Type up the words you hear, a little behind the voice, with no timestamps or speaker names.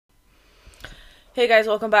Hey guys,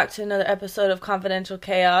 welcome back to another episode of Confidential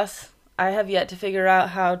Chaos. I have yet to figure out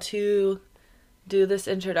how to do this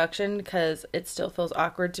introduction because it still feels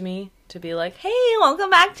awkward to me to be like, hey, welcome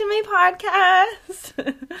back to my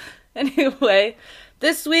podcast. Anyway,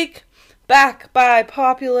 this week, back by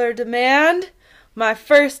popular demand, my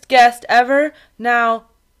first guest ever, now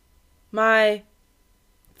my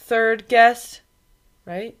third guest,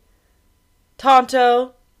 right?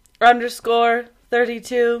 Tonto _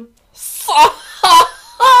 32.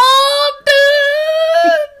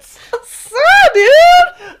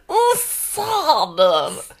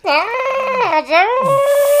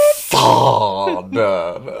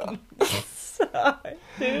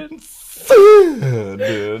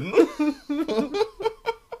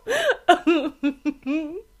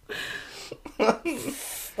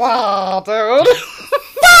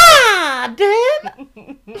 Dude!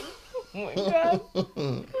 Oh my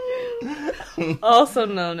god. Also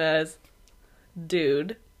known as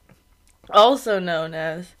Dude. Also known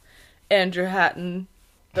as Andrew Hatton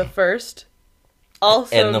the First.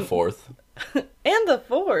 Also And the fourth. and the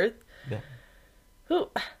fourth. Yeah.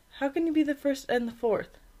 How can you be the first and the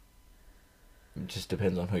fourth? It just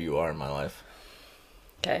depends on who you are in my life.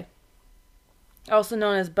 Okay. Also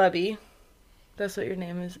known as Bubby. That's what your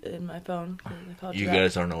name is in my phone. I called You that.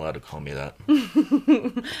 guys aren't allowed to call me that.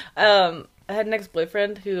 I had an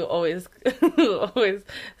ex-boyfriend who always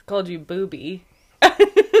called you Booby.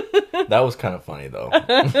 That was kind of funny, though.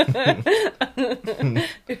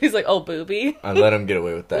 He's like, oh, Booby. I let him get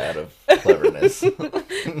away with that out of cleverness.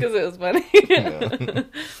 Because it was funny. Yeah.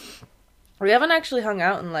 We haven't actually hung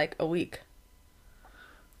out in like a week.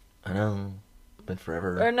 I know. Been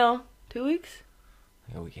forever. Or no, 2 weeks?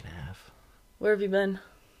 Like a week and a half. Where have you been?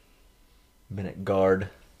 Been at guard.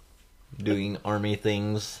 Doing army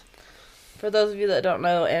things. For those of you that don't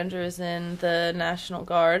know, Andrew is in the National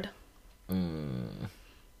Guard.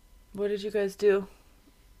 What did you guys do?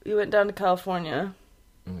 You went down to California.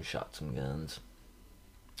 And we shot some guns.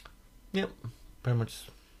 Yep. Pretty much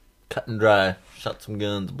cut and dry. Shot some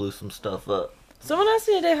guns, blew some stuff up. Someone asked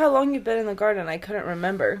me today how long you've been in the Guard, and I couldn't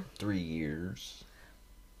remember. 3 years.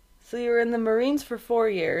 So you were in the Marines for 4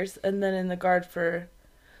 years, and then in the Guard for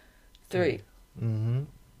 3. Mm-hmm.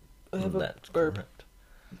 I have a That's burp. correct.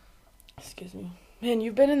 Excuse me. Man,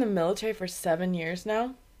 you've been in the military for 7 years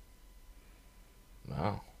now?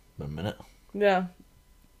 Wow. Been a minute. Yeah.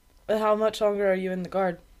 And how much longer are you in the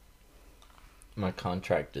Guard? My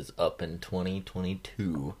contract is up in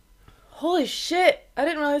 2022. Holy shit! I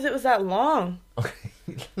didn't realize it was that long. Okay.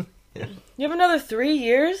 Yeah. You have another 3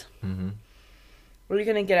 years? Mm-hmm. Are you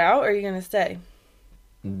gonna get out, or are you gonna stay?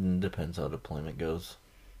 Depends how deployment goes.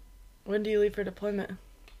 When do you leave for deployment?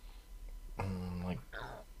 Like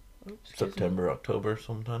Oops, excuse me. September, October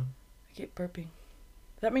sometime. I keep burping.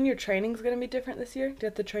 Does that mean your training's gonna be different this year? Do you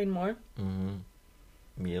have to train more?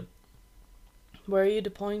 Mm-hmm. Yep. Where are you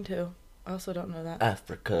deploying to? I also don't know that.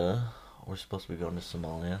 Africa. We're supposed to be going to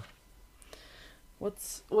Somalia. What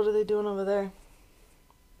are they doing over there?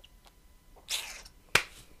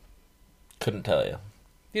 Couldn't tell you.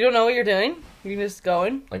 You don't know what you're doing? You're just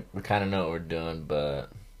going? Like, we kind of know what we're doing,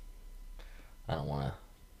 but I don't want to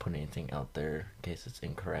put anything out there in case it's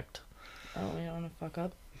incorrect. Oh, you don't want to fuck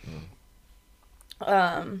up?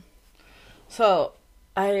 Mm. So,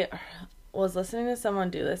 I was listening to someone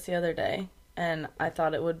do this the other day, and I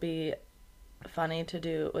thought it would be funny to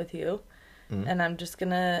do it with you. Mm. And I'm just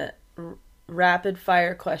gonna rapid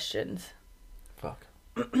fire questions. Fuck.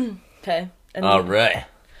 Okay? And All right.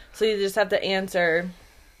 So you just have to answer,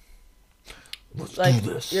 Let's like,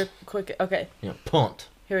 do this. you're quick. Okay, Yeah, pumped.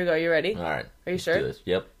 here we go. You ready? All right. Are you Let's sure? do this.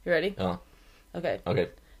 Yep. You ready? Oh. Okay. Okay.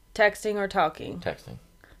 Texting or talking? Texting.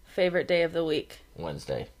 Favorite day of the week?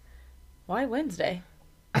 Wednesday. Why Wednesday?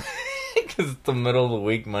 Because it's the middle of the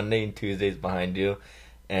week. Monday and Tuesday's behind you.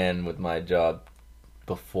 And with my job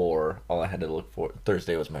before, all I had to look for...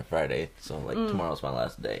 Thursday was my Friday. So, like, tomorrow's my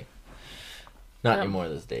last day. Not anymore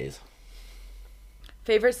these days.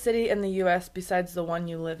 Favorite city in the U.S. besides the one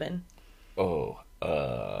you live in? Oh,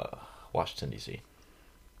 Washington, D.C.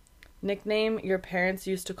 Nickname your parents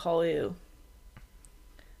used to call you?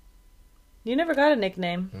 You never got a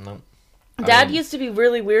nickname. No. Dad used to be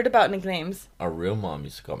really weird about nicknames. Our real mom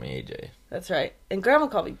used to call me AJ. That's right. And Grandma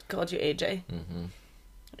called you AJ. Mm-hmm.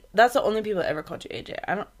 That's the only people that ever called you AJ.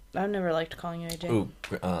 I've never liked calling you AJ. Ooh,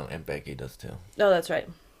 and Becky does too. Oh, that's right.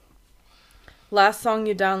 Last song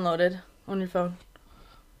you downloaded on your phone?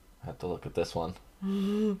 I have to look at this one.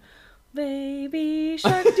 Baby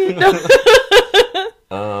shark, do you know?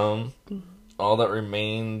 All That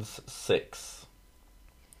Remains 6.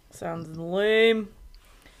 Sounds lame.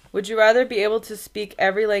 Would you rather be able to speak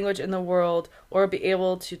every language in the world or be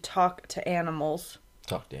able to talk to animals?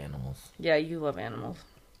 Talk to animals. Yeah, you love animals.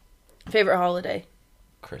 Favorite holiday?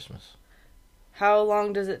 Christmas. How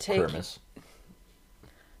long does it take? Christmas.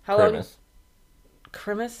 How Christmas.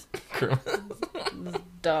 Christmas? Christmas.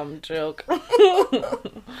 Dumb joke.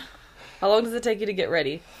 How long does it take you to get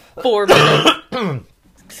ready? 4 minutes.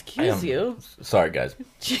 Excuse you. Sorry, guys.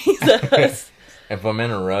 Jesus. If I'm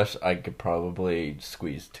in a rush, I could probably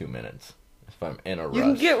squeeze 2 minutes. If I'm in a rush. You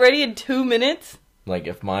can get ready in 2 minutes? Like,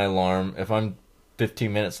 if I'm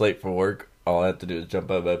 15 minutes late for work, all I have to do is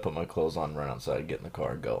jump out of bed, put my clothes on, run outside, get in the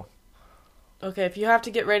car, and go. Okay, if you have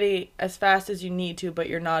to get ready as fast as you need to, but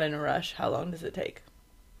you're not in a rush, how long does it take?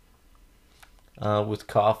 With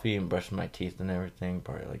coffee and brushing my teeth and everything,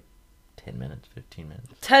 probably like 10 minutes, 15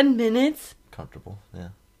 minutes. 10 minutes? Comfortable, yeah.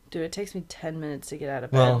 Dude, it takes me 10 minutes to get out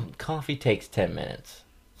of bed. Well, coffee takes 10 minutes.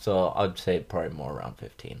 So I'd say probably more around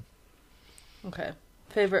 15. Okay.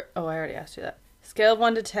 Favorite... Oh, I already asked you that. Scale of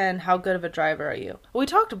 1 to 10, how good of a driver are you? We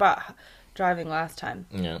talked about driving last time.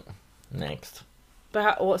 Yeah. Next.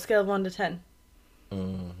 But what scale of 1 to 10?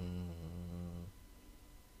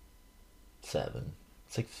 7.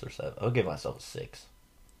 6 or 7. I'll give myself a 6.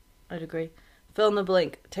 I'd agree. Fill in the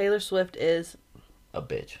blank. Taylor Swift is... A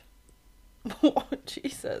bitch. Oh,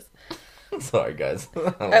 Jesus. Sorry, guys. I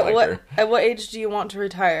don't like her. At what age do you want to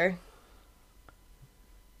retire?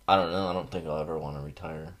 I don't know. I don't think I'll ever want to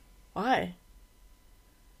retire. Why?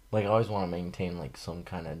 Like, I always want to maintain, like, some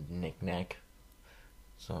kind of knick-knack.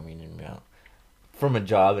 So, I mean, from a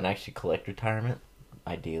job and actually collect retirement,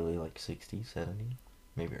 ideally, like, 60, 70,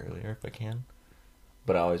 maybe earlier if I can.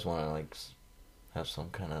 But I always want to, like, have some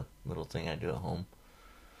kind of little thing I do at home.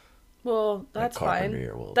 Well, that's like fine.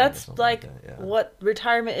 Or welding That's or like that, yeah. what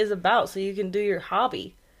retirement is about, so you can do your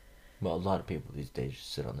hobby. Well, a lot of people these days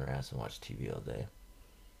just sit on their ass and watch TV all day.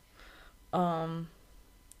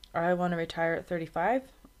 I want to retire at 35.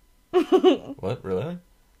 What? Really?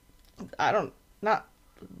 Not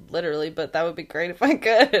literally, but that would be great if I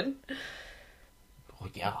could. Well,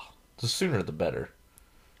 yeah. The sooner the better.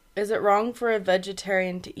 Is it wrong for a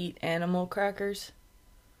vegetarian to eat animal crackers?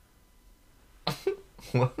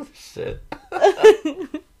 What? Shit.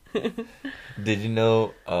 Did you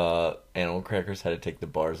know animal crackers had to take the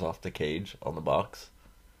bars off the cage on the box?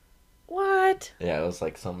 What? Yeah, it was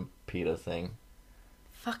like some PETA thing.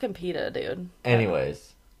 Fucking PETA, dude.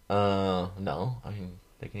 Anyways, no. I mean,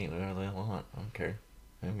 they can eat whatever they want. I don't care.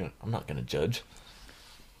 I'm not gonna judge.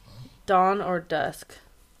 Dawn or dusk?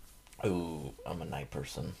 Ooh, I'm a night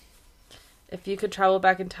person. If you could travel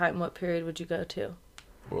back in time, what period would you go to?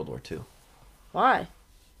 World War II. Why?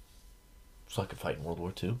 So I could fight in World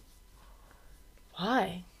War II.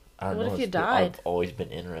 Why? I don't What know. if you died? I've always been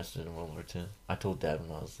interested in World War II. I told Dad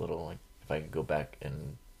when I was little, like, if I could go back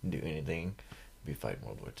and do anything, I'd be fighting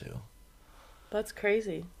World War II. That's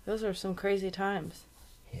crazy. Those are some crazy times.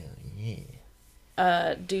 Hell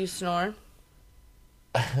yeah. Do you snore?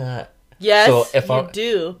 Yes, So if you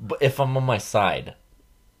do. But if I'm on my side,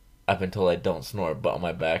 I've been told I don't snore, but on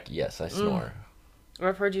my back, yes, I snore.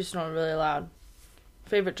 I've heard you snore really loud.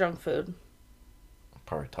 Favorite junk food?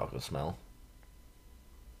 Probably taco smell.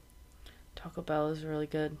 Taco Bell is really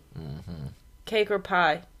good. Mm-hmm. Cake or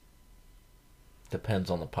pie? Depends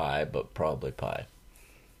on the pie, but probably pie.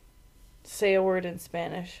 Say a word in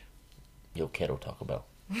Spanish. Yo quiero Taco Bell.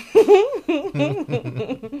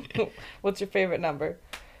 What's your favorite number?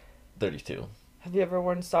 32. Have you ever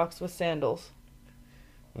worn socks with sandals?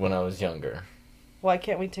 When I was younger. Why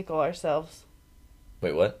can't we tickle ourselves?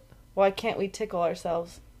 Wait, what? Why can't we tickle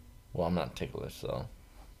ourselves? Well, I'm not ticklish, so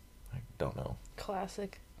I don't know.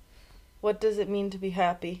 Classic. What does it mean to be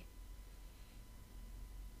happy?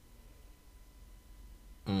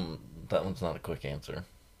 That one's not a quick answer.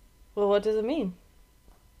 Well, what does it mean?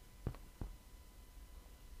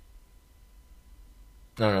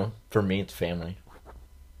 I don't know. For me, it's family.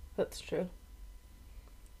 That's true.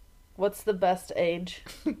 What's the best age?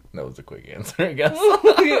 That was a quick answer, I guess.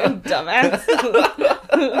 Dumbass.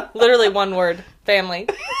 Literally one word. Family.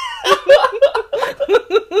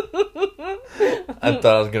 I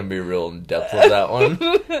thought I was going to be real in depth with that one.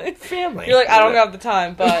 Family. You're like, I don't have the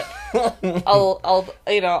time, but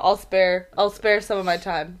I'll spare some of my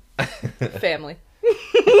time. Family.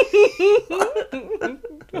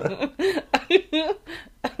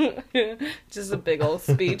 Just a big old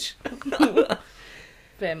speech.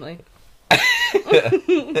 Family.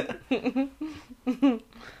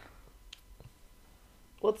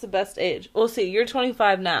 What's the best age? We'll see. You're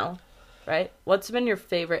 25 now, right? What's been your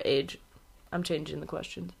favorite age? I'm changing the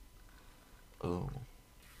questions. Ooh.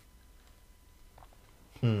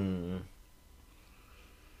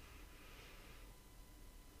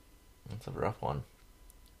 That's a rough one.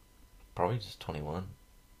 Probably just 21.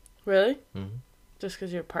 Really? Mm-hmm. Just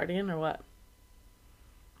because you're partying or what?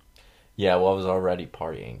 Yeah, well, I was already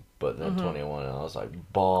partying, but then 21, and I was like,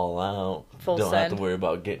 ball out. Full Don't send. have to worry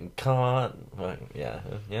about getting caught. But yeah,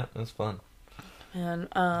 it was fun. And,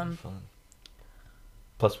 Fun.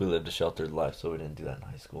 Plus, we lived a sheltered life, so we didn't do that in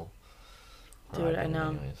high school. Dude, I didn't know.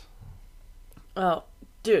 anyways. Oh,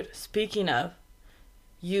 dude, speaking of,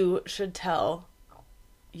 you should tell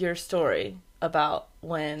your story about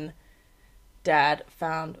when Dad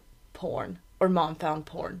found porn, or Mom found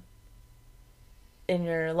porn in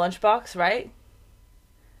your lunchbox, right?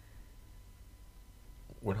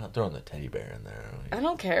 We're not throwing the teddy bear in there, are we? I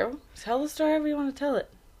don't care. Tell the story however you want to tell it.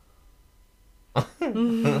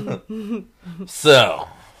 So,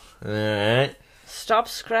 alright. Stop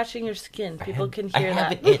scratching your skin. People can hear I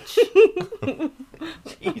have that. an itch.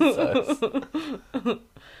 Jesus.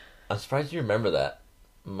 I'm surprised you remember that.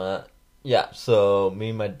 So me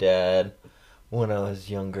and my dad, when I was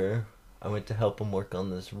younger, I went to help him work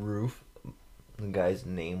on this roof. The guy's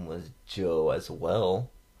name was Joe as well,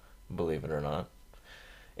 believe it or not.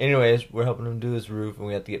 Anyways, we're helping him do his roof, and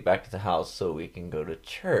we have to get back to the house so we can go to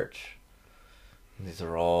church. These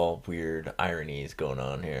are all weird ironies going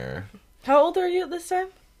on here. How old are you at this time?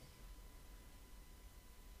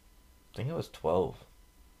 I think I was 12.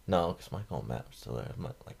 No, because Michael and Matt were still there. I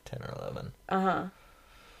was like 10 or 11. Uh-huh.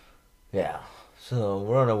 Yeah. So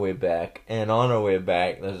we're on our way back, and on our way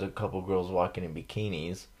back, there's a couple girls walking in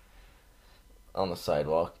bikinis on the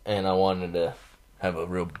sidewalk, and I wanted to have a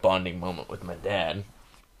real bonding moment with my dad.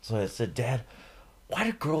 So I said, Dad, why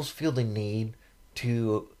do girls feel the need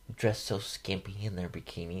to dress so skimpy in their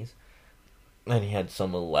bikinis? And he had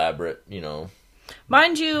some elaborate,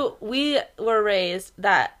 Mind you, we were raised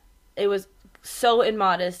that it was so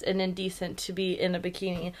immodest and indecent to be in a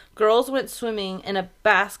bikini. Girls went swimming in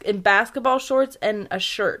in basketball shorts and a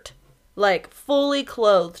shirt. Like, fully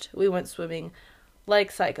clothed, we went swimming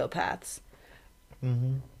like psychopaths.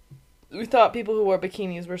 Mm-hmm. We thought people who wore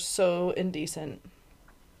bikinis were so indecent.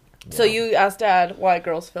 Yeah. So you asked Dad why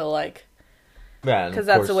girls feel like... Yeah, because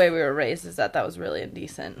that's the way we were raised, is that was really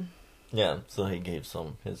indecent. Yeah, so he gave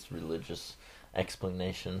his religious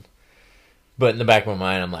explanation. But in the back of my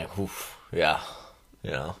mind, I'm like, oof, yeah,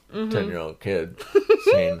 10-year-old kid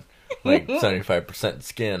seeing like 75%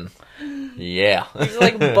 skin. Yeah. He's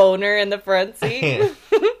like boner in the front seat.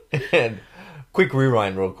 And quick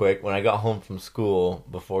rewind real quick. When I got home from school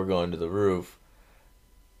before going to the roof,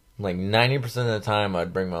 like 90% of the time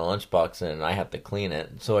I'd bring my lunchbox in and I have to clean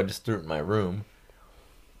it. So I just threw it in my room.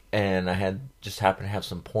 And I happened to have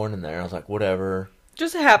some porn in there. I was like, whatever.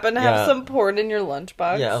 Just happened to have some porn in your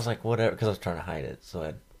lunchbox. Yeah, I was like, whatever, because I was trying to hide it.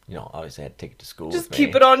 So obviously I had to take it to school. Just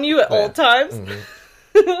keep it on you at all times.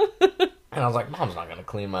 Mm-hmm. And I was like, Mom's not gonna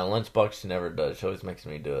clean my lunchbox. She never does. She always makes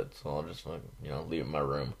me do it. So I'll just leave it in my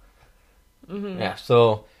room. Mm-hmm. Yeah.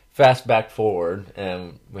 So fast back forward,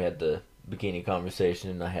 and we had the bikini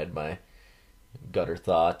conversation. I had my gutter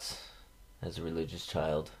thoughts as a religious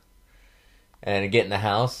child. And I get in the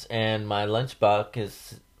house, and my lunchbox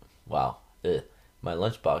is, my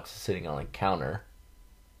lunchbox is sitting on a counter,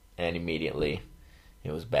 and immediately,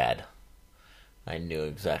 it was bad. I knew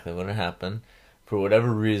exactly what had happened. For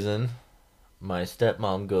whatever reason, my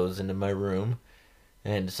stepmom goes into my room,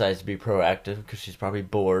 and decides to be proactive, because she's probably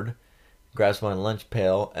bored, grabs my lunch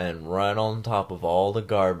pail, and right on top of all the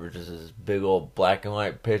garbage is this big old black and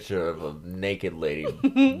white picture of a naked lady,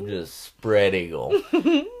 just spread eagle.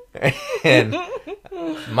 And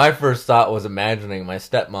my first thought was imagining my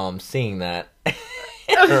stepmom seeing that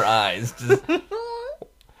in her eyes. Just,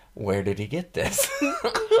 where did he get this?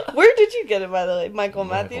 Where did you get it, by the way? Michael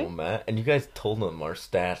Matthew? Matt. And you guys told them our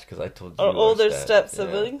stash because I told you our older stash. step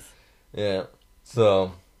siblings? Yeah.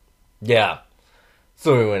 So, yeah.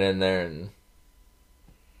 So we went in there and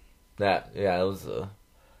it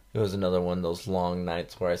was another one of those long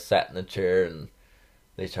nights where I sat in the chair and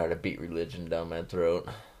they tried to beat religion down my throat.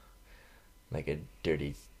 Like a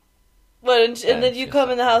dirty... But and then you come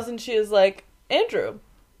in the house and she was like, Andrew,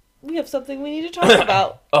 we have something we need to talk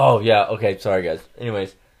about. Oh, yeah. Okay, sorry, guys.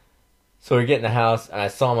 Anyways, so we get in the house, and I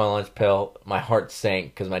saw my lunch pail. My heart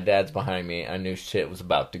sank because my dad's behind me. I knew shit was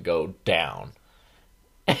about to go down.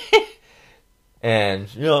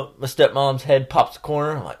 And, my stepmom's head pops a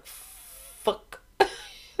corner. I'm like, fuck.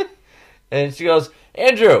 And she goes,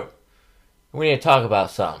 Andrew, we need to talk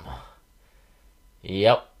about something.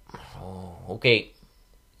 Yep. Oh, okay.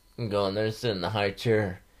 I'm going there, sit in the high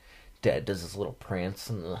chair. Dad does this little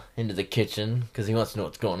prance into the kitchen because he wants to know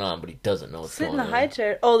what's going on, but he doesn't know what's going on. Sit in the high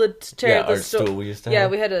chair. Oh, the chair at the stool we used to have. Yeah,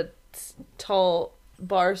 we had a tall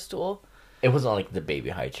bar stool. It wasn't like the baby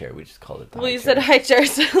high chair. We just called it the Well, high you chair. said high chair,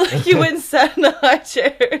 so like you went and sat in the high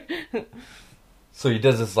chair. So he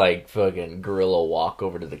does this like fucking gorilla walk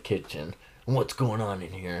over to the kitchen. What's going on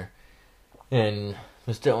in here? And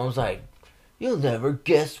Mr. Elm's like, "You'll never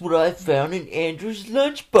guess what I found in Andrew's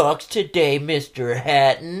lunchbox today, Mr.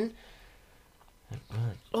 Hatton."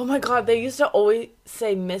 Oh my god, they used to always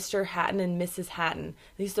say Mr. Hatton and Mrs. Hatton.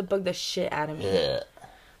 They used to bug the shit out of me.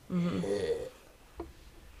 Mm-hmm.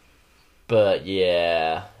 But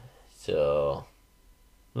yeah, so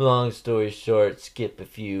long story short, skip a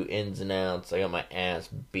few ins and outs. I got my ass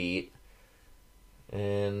beat,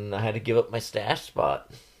 and I had to give up my stash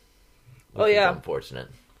spot. Oh yeah, unfortunate.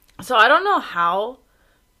 So I don't know how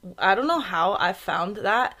I found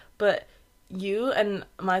that, but you and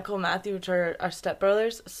Michael Matthew, which are our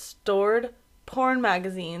stepbrothers, stored porn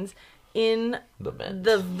magazines in the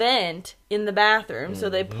vent in the bathroom. Mm-hmm. So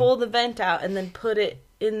they pull the vent out and then put it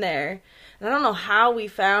in there. And I don't know how we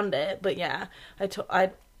found it, but yeah, I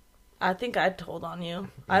think I told on you.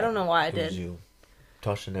 Yeah, I don't know why I did. You.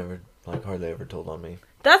 Tasha never, hardly ever told on me.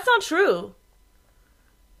 That's not true.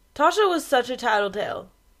 Tasha was such a tattletale.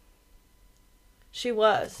 She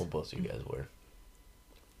was. Well, both of you guys were.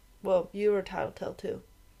 Well, you were tattletale too.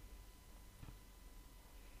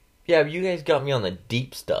 Yeah, but you guys got me on the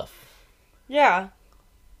deep stuff. Yeah.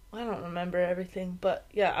 I don't remember everything, but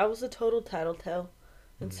yeah, I was a total tattletale.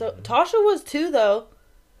 And so, Tasha was too, though.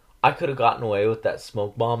 I could have gotten away with that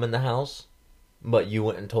smoke bomb in the house, but you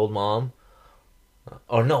went and told Mom.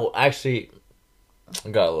 Oh, no, actually, I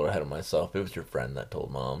got a little ahead of myself. It was your friend that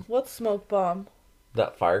told Mom. What smoke bomb?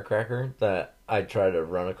 That firecracker that I tried to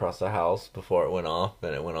run across the house before it went off,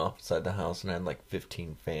 and it went off inside the house and had like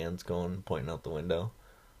 15 fans going, pointing out the window.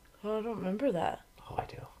 Oh, I don't remember that. Oh, I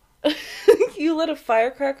do. You lit a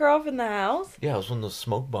firecracker off in the house? Yeah, it was one of those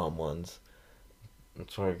smoke bomb ones.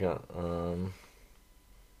 That's where I got, and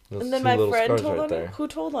then my friend told on you? Who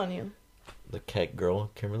told on you? The Keck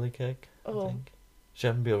girl, Kimberly Keck, I think. She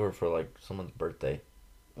happened to be over for like someone's birthday.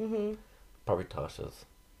 Mm-hmm. Probably Tasha's.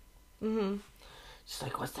 Mm-hmm. She's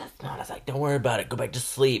like, "What's that smell?" I was like, "Don't worry about it. Go back to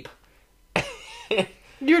sleep."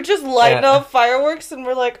 You're just lighting up fireworks, and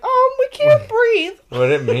we're like, we can't breathe. Well, I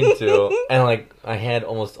didn't mean to. And like, I had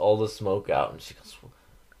almost all the smoke out, and she goes,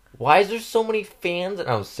 "Why is there so many fans?" And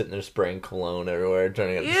I was sitting there spraying cologne everywhere, trying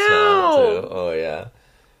to get the smell too. Oh yeah.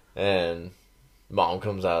 And Mom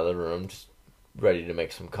comes out of the room, just ready to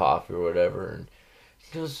make some coffee or whatever, and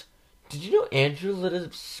she goes, "Did you know Andrew lit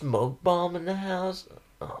a smoke bomb in the house?"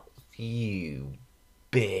 Oh, you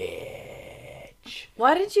bitch.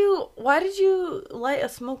 Why did you light a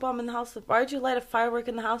smoke bomb in the house? Why did you light a firework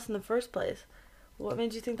in the house in the first place? What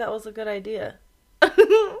made you think that was a good idea?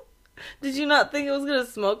 Did you not think it was going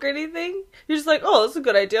to smoke or anything? You're just like, "Oh, that's a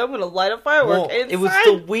good idea. I'm going to light a firework inside." It was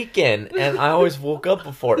the weekend, and I always woke up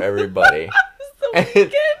before everybody.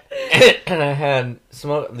 And I had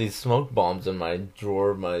these smoke bombs in my drawer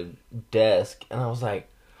of my desk, and I was like,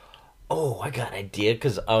 "Oh, I got an idea,"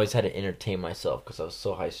 because I always had to entertain myself because I was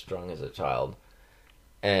so high-strung as a child.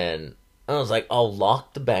 And I was like, "I'll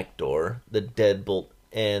lock the back door, the deadbolt,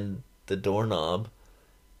 and the doorknob,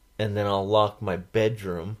 and then I'll lock my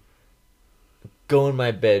bedroom, go in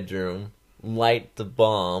my bedroom, light the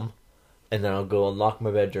bomb, and then I'll go unlock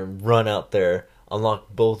my bedroom, run out there,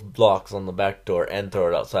 unlock both locks on the back door, and throw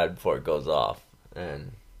it outside before it goes off."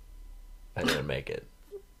 And I didn't make it.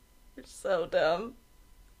 You're so dumb.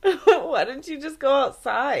 Why didn't you just go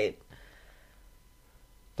outside?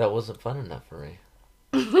 That wasn't fun enough for me.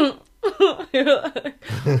 I'm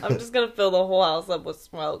just gonna fill the whole house up with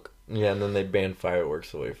smoke. Yeah, and then they banned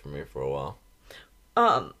fireworks away from me for a while.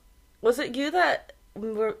 Was it you that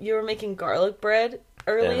you were making garlic bread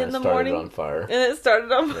early in the morning? And it started on fire. And it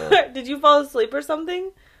started on fire? Did you fall asleep or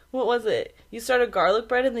something? What was it? You started garlic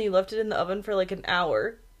bread and then you left it in the oven for like an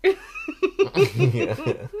hour. Yeah.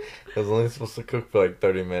 It was only supposed to cook for like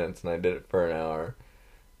 30 minutes, and I did it for an hour.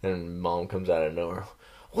 And Mom comes out of nowhere.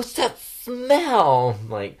 "What's that smell?" I'm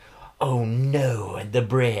like, "Oh no, the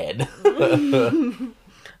bread."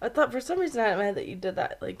 I thought for some reason I had in my head that you did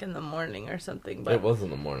that like in the morning or something. But it was in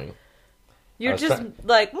the morning. You're just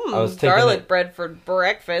like, garlic bread for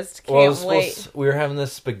breakfast. Can't wait. We were having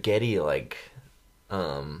this spaghetti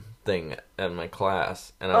thing at my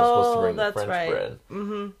class, and I was supposed to bring the French bread.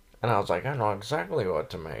 Mm-hmm. And I was like, "I know exactly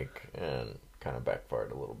what to make," and kind of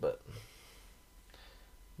backfired a little bit.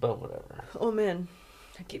 But whatever. Oh man,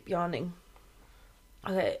 I keep yawning.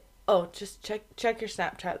 Okay. Oh, just check your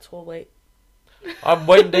Snapchats. We'll wait. I'm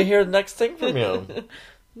waiting to hear the next thing from you.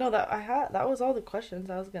 No, that was all the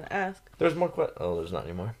questions I was gonna ask. There's more Oh, there's not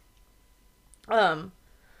anymore. Hold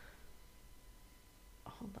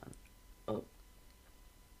on. Oh,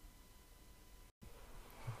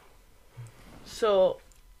 So,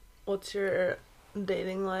 what's your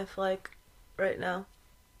dating life like right now?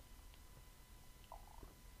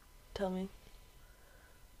 Tell me.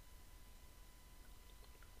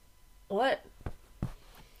 What?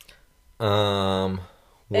 Well,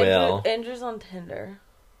 Andrew's on Tinder.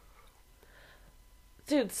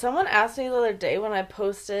 Dude, someone asked me the other day when I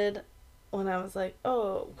posted, when I was like,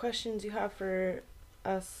 "Oh, questions you have for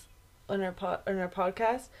us on our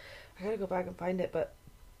podcast." I gotta go back and find it, but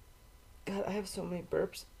God, I have so many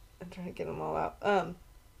burps. I'm trying to get them all out.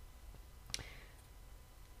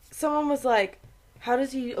 Someone was like, "How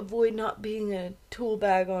does he avoid not being a tool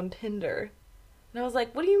bag on Tinder?" And I was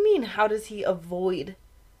like, "What do you mean? How does he avoid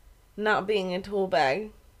not being a tool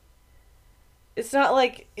bag? It's not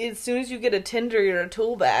like as soon as you get a Tinder, you're a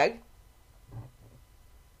tool bag,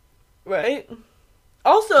 right?"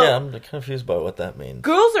 Also, yeah, I'm confused by what that means.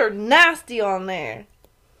 girls are nasty on there.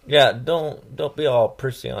 Yeah, don't be all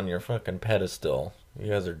prissy on your fucking pedestal. You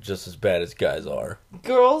guys are just as bad as guys are.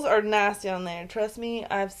 Girls are nasty on there. Trust me,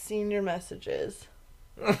 I've seen your messages.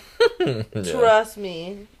 Yeah. Trust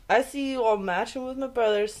me. I see you all matching with my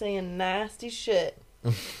brother saying nasty shit.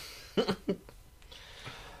 I'm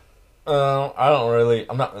not really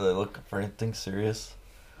looking for anything serious.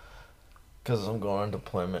 Because I'm going on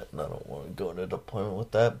deployment and I don't want to go into deployment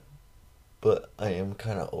with that. But I am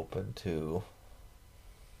kind of open to,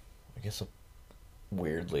 I guess,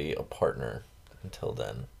 weirdly, a partner until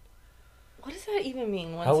then. What does that even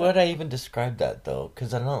mean? How would I even describe that, though?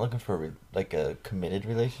 Because I'm not looking for, a committed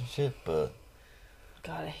relationship, but...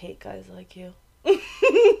 God, I hate guys like you.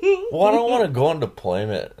 Well, I don't want to go on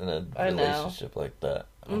deployment in a I know. relationship like that.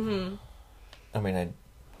 Mm-hmm. I mean, I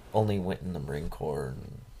only went in the Marine Corps,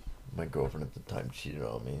 and my girlfriend at the time cheated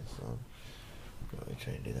on me, so I'm really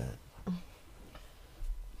trying to do that.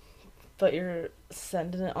 But you're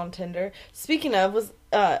sending it on Tinder. Speaking of,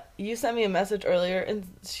 you sent me a message earlier, and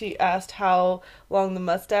she asked how long the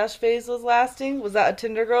mustache phase was lasting. Was that a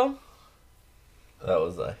Tinder girl? That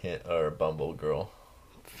was a hint, or a Bumble girl.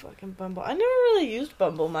 Fucking Bumble. I never really used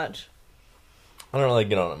Bumble much. I don't really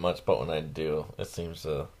get on it much, but when I do, it seems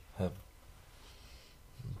to have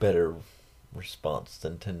better response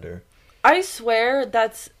than Tinder. I swear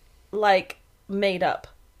that's, like, made up.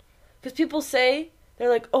 Because people say, they're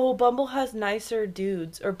like, "Oh, Bumble has nicer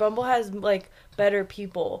dudes," or Bumble has, like, better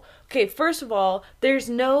people. Okay, first of all, there's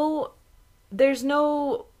no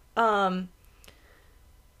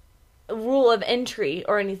rule of entry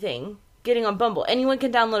or anything getting on Bumble. Anyone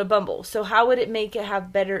can download a Bumble. So how would it make it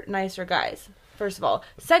have better, nicer guys? First of all.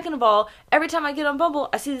 Second of all, every time I get on Bumble,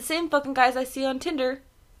 I see the same fucking guys I see on Tinder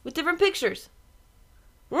with different pictures.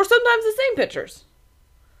 Or sometimes the same pictures.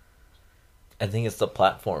 I think it's the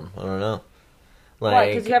platform. I don't know.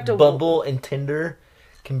 Why? 'Cause you have to... Bumble and Tinder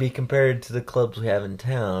can be compared to the clubs we have in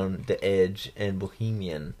town, The Edge and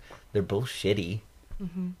Bohemian. They're both shitty.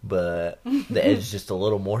 Mm-hmm. But The Edge is just a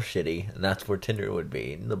little more shitty, and that's where Tinder would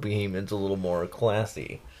be. And the Bohemian's a little more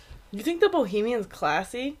classy. You think the Bohemian's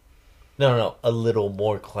classy? No, a little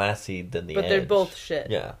more classy than The Edge. But they're both shit.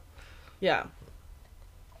 Yeah. Yeah.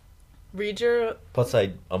 Read your... Plus,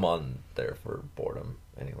 I'm on there for boredom,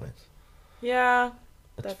 anyways. Yeah,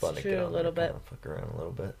 It's that's fun to true get a on little there, bit. kinda fuck around a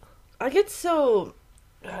little bit. I get so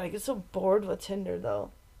bored with Tinder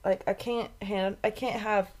though. Like I can't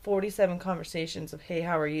have 47 conversations of "Hey,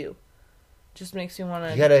 how are you?" Just makes me want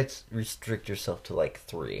to. You gotta restrict yourself to like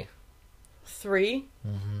 3. 3?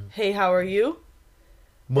 Mm-hmm. Hey, how are you?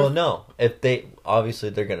 Well, no. If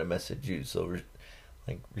they're gonna message you, so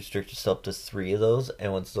restrict yourself to 3 of those,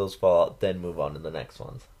 and once those fall out, then move on to the next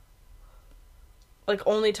ones. Like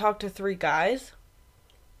only talk to 3 guys?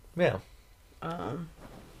 Yeah. At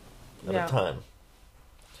yeah. a time.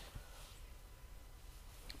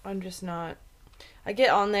 I'm just not. I get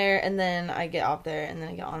on there and then I get off there and then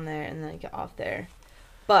I get on there and then I get off there.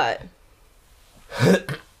 But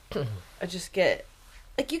I just get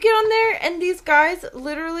like you get on there and these guys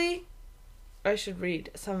literally I should read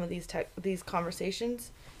some of these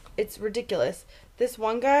conversations. It's ridiculous. This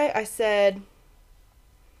one guy I said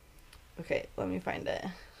okay, let me find it.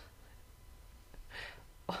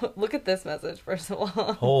 Look at this message, first of all.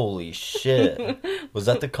 Holy shit. Was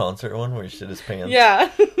that the concert one where he shit his pants? Yeah.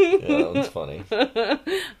 Yeah, that was funny.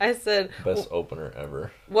 I said... Best opener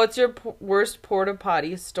ever. What's your worst porta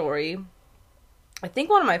potty story? I think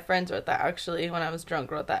one of my friends wrote that, actually, when I was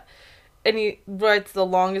drunk, wrote that. And he writes the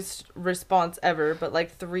longest response ever, but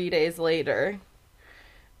like 3 days later.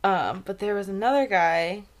 But there was another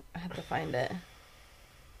guy... I had to find it.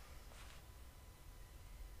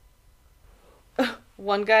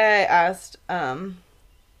 One guy I asked,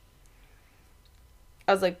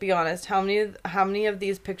 I was like, be honest, how many of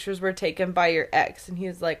these pictures were taken by your ex? And he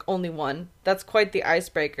was like, only one. That's quite the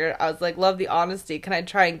icebreaker. I was like, love the honesty. Can I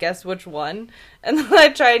try and guess which one? And then I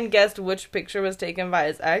tried and guessed which picture was taken by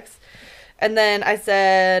his ex. And then I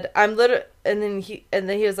said, and then he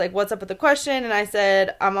was like, what's up with the question? And I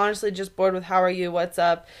said, I'm honestly just bored with how are you, what's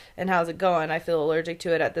up, and how's it going? I feel allergic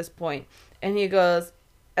to it at this point. And he goes,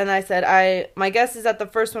 and I said, my guess is that the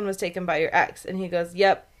first one was taken by your ex. And he goes,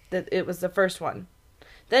 yep, that it was the first one.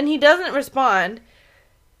 Then he doesn't respond,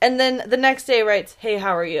 and then the next day writes, hey,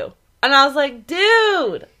 how are you? And I was like,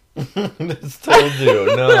 dude! Just told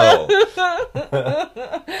you, no.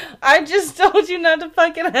 I just told you not to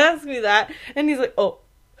fucking ask me that. And he's like, oh,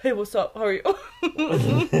 hey, what's up? How are you?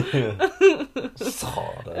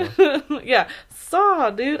 Saw, yeah,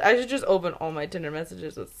 saw, dude. I should just open all my Tinder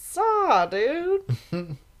messages with saw,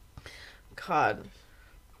 dude. God.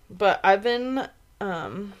 But I've been,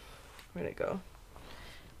 where'd it go?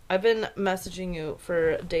 I've been messaging you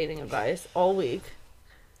for dating advice all week.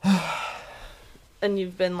 And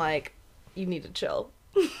you've been like, you need to chill.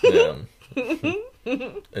 Yeah.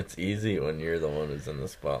 It's easy when you're the one who's in the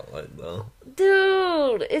spotlight, though.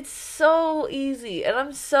 Dude, it's so easy. And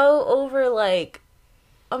I'm so over, like,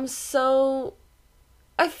 I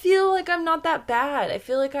feel like I'm not that bad. I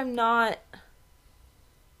feel like I'm not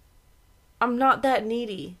that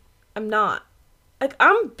needy. I'm not. Like,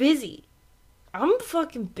 I'm busy. I'm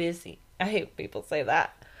fucking busy. I hate when people say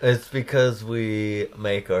that. It's because we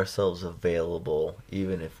make ourselves available,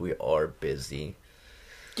 even if we are busy.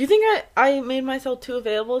 Do you think I made myself too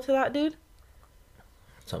available to that dude?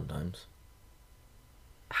 Sometimes.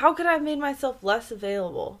 How could I have made myself less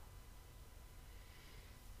available?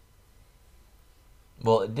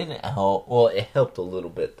 Well, it didn't help. Well, it helped a little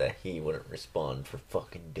bit that he wouldn't respond for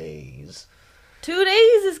fucking days. 2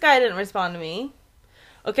 days this guy didn't respond to me.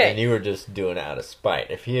 Okay. And you were just doing it out of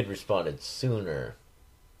spite. If he had responded sooner,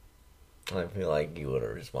 I feel like you would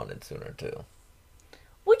have responded sooner too.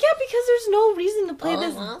 Well, yeah, because there's no reason to play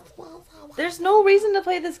this. There's no reason to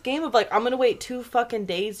play this game of like I'm gonna wait 2 fucking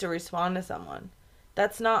days to respond to someone.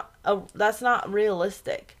 That's not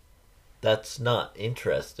realistic. That's not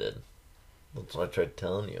interested. That's what I tried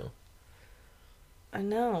telling you. I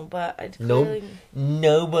know, but I clearly...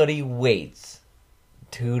 Nobody waits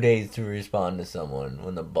 2 days to respond to someone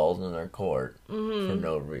when the ball's in their court for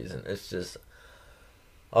no reason. It's just,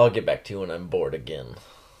 I'll get back to you when I'm bored again.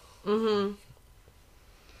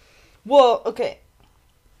 Well, okay.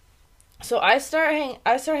 So I start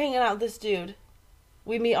hanging out with this dude.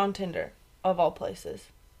 We meet on Tinder, of all places.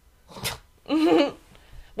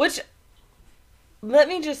 Which, let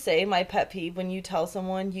me just say, my pet peeve when you tell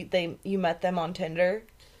someone you met them on Tinder,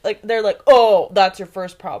 like they're like, oh, that's your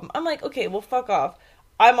first problem. I'm like, okay, well, fuck off.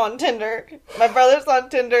 I'm on Tinder. My brother's on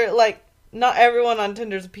Tinder. Like, not everyone on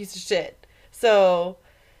Tinder's a piece of shit. So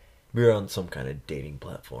we're on some kind of dating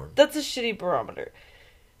platform. That's a shitty barometer.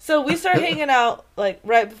 So we start hanging out, like,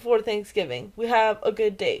 right before Thanksgiving. We have a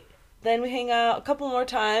good date. Then we hang out a couple more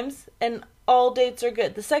times, and all dates are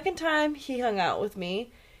good. The second time he hung out with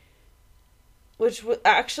me, which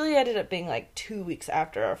actually ended up being, like, 2 weeks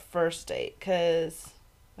after our first date, because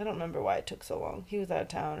I don't remember why it took so long. He was out of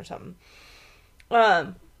town or something.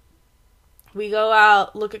 We go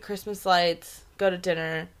out, look at Christmas lights, go to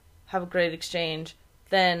dinner, have a great exchange,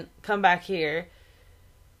 then come back here.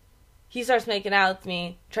 He starts making out with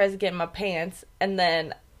me, tries to get in my pants, and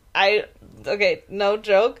then okay, no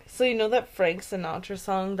joke. So you know that Frank Sinatra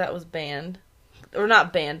song that was banned? Or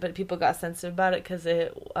not banned, but people got sensitive about it because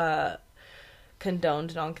it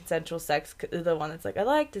condoned non-consensual sex. The one that's like, I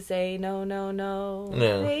like to say no, no, no,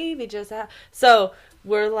 yeah. Baby, just have... So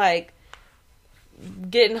we're like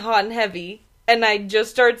getting hot and heavy, and I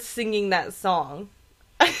just start singing that song.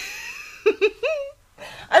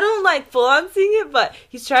 I don't like full on sing it, but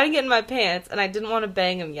he's trying to get in my pants, and I didn't want to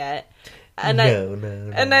bang him yet. And I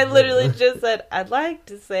literally just said, I'd like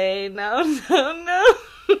to say no, no, no.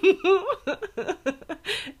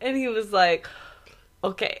 And he was like,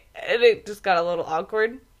 okay. And it just got a little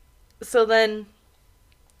awkward. So then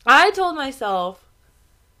I told myself,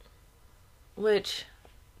 which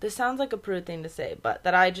this sounds like a prude thing to say, but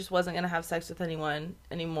that I just wasn't going to have sex with anyone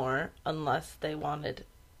anymore unless they wanted.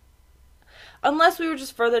 Unless we were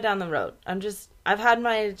just further down the road. I've had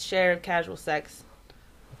my share of casual sex.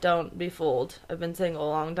 Don't be fooled. I've been single a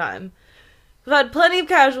long time. I've had plenty of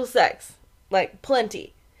casual sex. Like,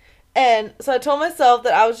 plenty. And so I told myself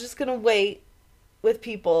that I was just going to wait with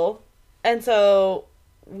people. And so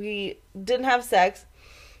we didn't have sex.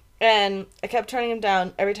 And I kept turning him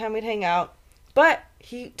down every time we'd hang out. But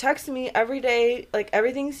he texted me every day. Like,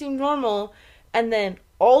 everything seemed normal. And then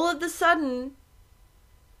all of a sudden,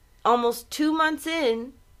 almost 2 months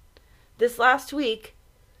in, this last week,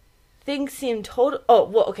 things seemed total. Oh,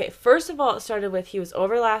 well, okay. First of all, it started with he was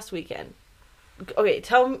over last weekend. Okay,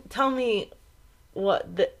 tell me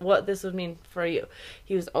what this would mean for you.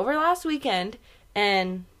 He was over last weekend,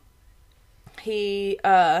 and he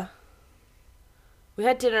we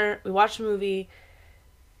had dinner, we watched a movie,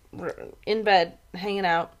 we're in bed hanging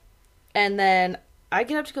out, and then I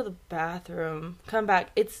get up to go to the bathroom, come back.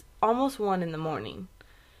 It's almost 1 a.m,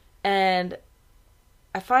 and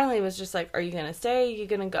I finally was just like, "Are you gonna stay? Are you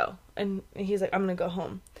gonna go?" And he's like, "I'm gonna go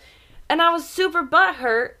home," and I was super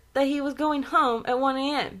butthurt that he was going home at 1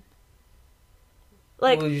 a.m.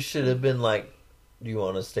 Like, well, you should have been like, "Do you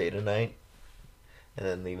want to stay tonight?" And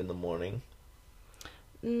then leave in the morning.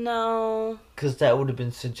 No. Because that would have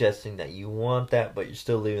been suggesting that you want that, but you're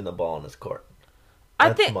still leaving the ball in his court.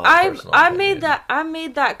 I think I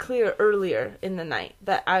made that clear earlier in the night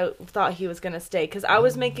that I thought he was gonna stay, because I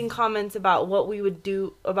was making comments about what we would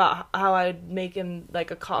do, about how I'd make him like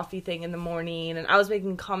a coffee thing in the morning, and I was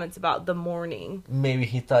making comments about the morning. Maybe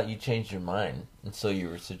he thought you changed your mind, and so you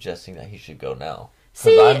were suggesting that he should go now.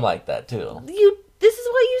 See, because I'm like that too. This is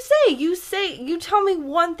what you say. You tell me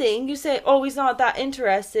one thing. You say, "Oh, he's not that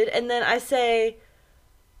interested," and then I say,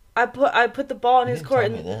 I put the ball in his court.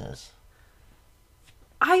 Tell me this.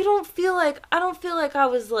 I don't feel like I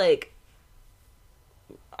was like.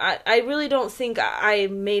 I really don't think I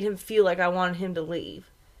made him feel like I wanted him to leave.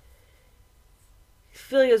 I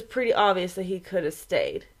feel like it was pretty obvious that he could have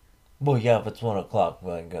stayed. Well, yeah, if it's 1 o'clock,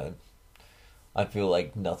 my God. I feel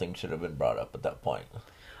like nothing should have been brought up at that point.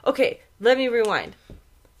 Okay, let me rewind.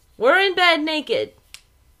 We're in bed naked.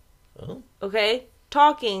 Oh. Okay?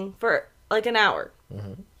 Talking for like an hour.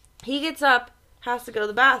 Mm-hmm. He gets up, has to go to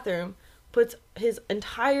the bathroom, puts his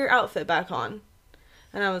entire outfit back on.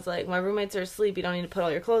 And I was like, "My roommates are asleep, you don't need to put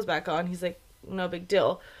all your clothes back on." He's like, "No big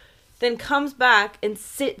deal." Then comes back and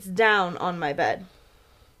sits down on my bed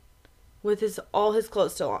with all his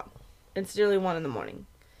clothes still on. It's nearly 1 a.m.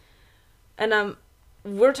 And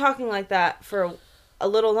we're talking like that for a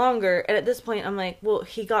little longer, and at this point I'm like, well,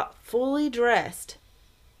 he got fully dressed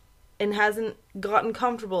and hasn't gotten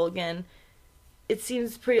comfortable again. It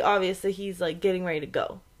seems pretty obvious that he's like getting ready to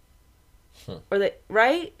go.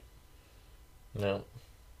 Right? No.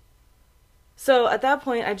 So at that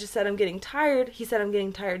point I just said, "I'm getting tired." He said, "I'm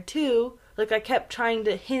getting tired too." Like, I kept trying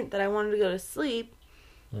to hint that I wanted to go to sleep.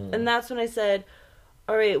 And that's when I said,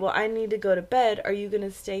 "All right, well, I need to go to bed. Are you going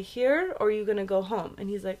to stay here or are you going to go home?" And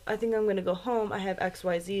he's like, "I think I'm going to go home. I have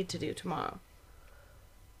XYZ to do tomorrow."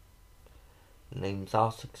 Names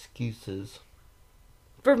off excuses.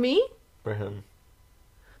 For me? For him.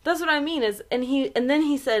 That's what I mean. And then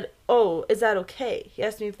he said, "Oh, is that okay?" He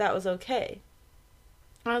asked me if that was okay.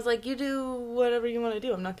 I was like, "You do whatever you want to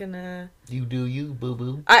do. I'm not going to..." You do you,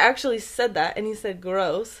 boo-boo. I actually said that, and he said,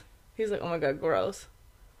 "Gross." He's like, "Oh my God, gross."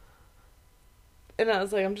 And I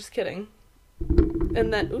was like, "I'm just kidding."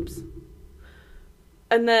 And then, oops.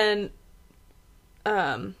 And then,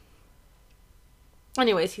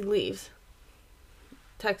 anyways, he leaves.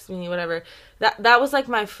 Texts me, whatever. That was like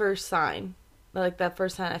my first sign. Like, that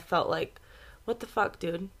first sign I felt like, what the fuck,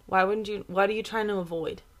 dude? Why are you trying to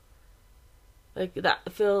avoid? Like,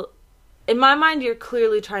 in my mind, you're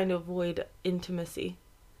clearly trying to avoid intimacy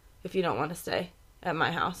if you don't want to stay at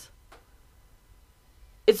my house.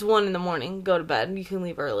 It's 1 a.m. Go to bed. You can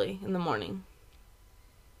leave early in the morning.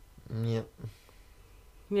 Yep.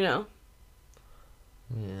 You know?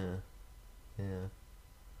 Yeah.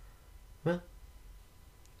 Well.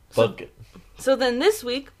 Fuck it. So then this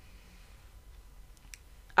week,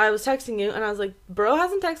 I was texting you, and I was like, bro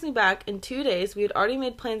hasn't texted me back in 2 days. We had already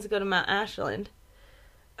made plans to go to Mount Ashland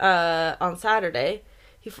on Saturday.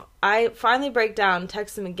 I finally break down,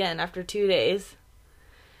 text him again after 2 days.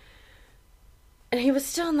 And he was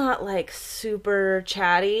still not, like, super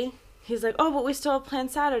chatty. He's like, "Oh, but we still have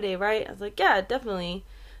plans Saturday, right?" I was like, "Yeah, definitely."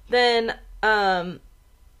 Then,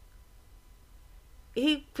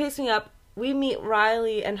 he picks me up. We meet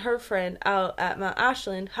Riley and her friend out at Mount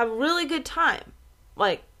Ashland. Have a really good time.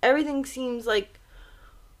 Like, everything seems like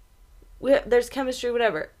there's chemistry,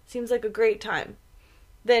 whatever. Seems like a great time.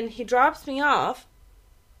 Then he drops me off,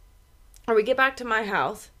 or we get back to my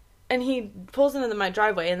house, and he pulls into my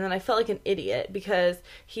driveway, and then I felt like an idiot because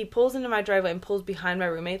he pulls into my driveway and pulls behind my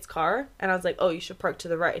roommate's car, and I was like, "Oh, you should park to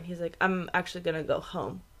the right." And he's like, "I'm actually going to go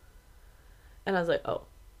home." And I was like, "Oh,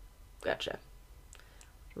 gotcha.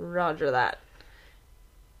 Roger that."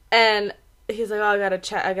 And he's like, "Oh, I gotta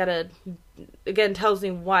chat. Again, tells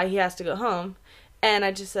me why he has to go home. And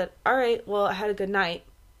I just said, "All right, well, I had a good night."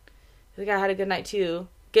 He's like, "I had a good night too."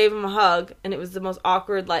 Gave him a hug, and it was the most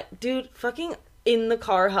awkward, like, dude, fucking in the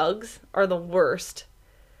car hugs are the worst.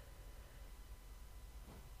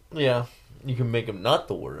 Yeah, you can make them not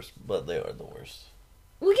the worst, but they are the worst.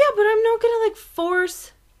 Well, yeah, but I'm not gonna, like,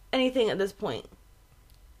 force anything at this point.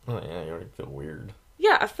 Oh, yeah, you already feel weird.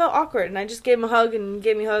 Yeah, I felt awkward, and I just gave him a hug, and he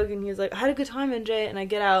gave me a hug, and he was like, I had a good time, NJ, and I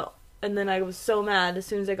get out, and then I was so mad as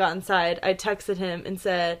soon as I got inside, I texted him and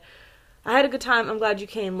said, I had a good time, I'm glad you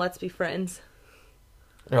came, let's be friends.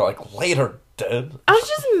 You're like, later, dude. I was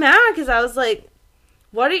just mad, because I was like,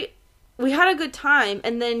 we had a good time,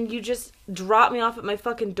 and then you just dropped me off at my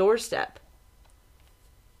fucking doorstep.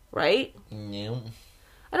 Right? Yeah.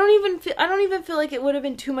 I don't even feel like it would have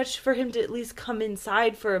been too much for him to at least come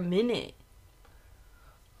inside for a minute.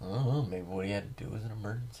 I don't know, maybe what he had to do was an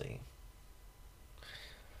emergency.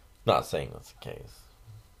 Not saying that's the case.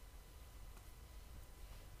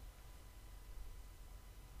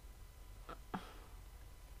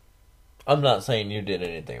 I'm not saying you did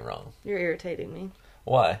anything wrong. You're irritating me.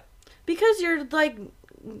 Why? Because you're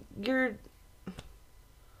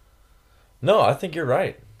No, I think you're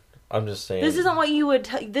right. I'm just saying. This isn't what you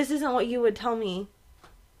would tell me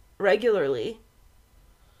regularly.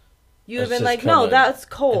 You would have been like, no, that's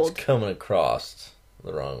cold. It's coming across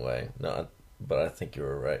the wrong way. No, but I think you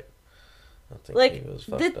were right. I think like, he was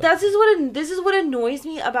fucked up. This is what annoys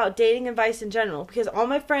me about dating advice in general. Because all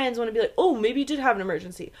my friends want to be like, oh, maybe you did have an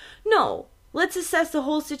emergency. No. Let's assess the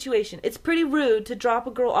whole situation. It's pretty rude to drop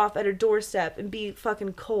a girl off at her doorstep and be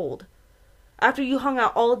fucking cold. After you hung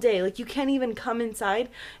out all day, like, you can't even come inside.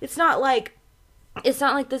 It's not like this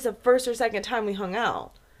is the first or second time we hung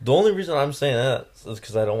out. The only reason I'm saying that is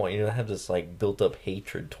because I don't want you to have this, like, built-up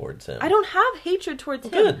hatred towards him. I don't have hatred towards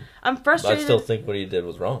him. Good. I'm frustrated. But I still think what he did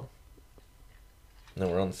was wrong. And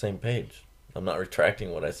we're on the same page. I'm not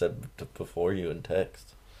retracting what I said before you in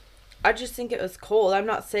text. I just think it was cold. I'm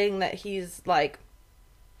not saying that he's, like,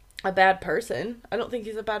 a bad person. I don't think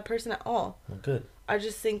he's a bad person at all. Well, good. I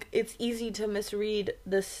just think it's easy to misread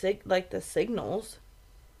the signals.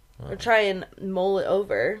 Or try and mull it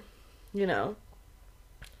over, you know.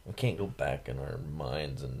 We can't go back in our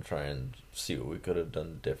minds and try and see what we could have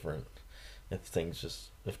done different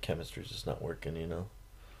if chemistry's just not working, you know?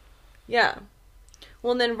 Yeah.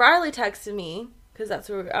 Well, and then Riley texted me, because that's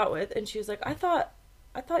who we were out with, and she was like, I thought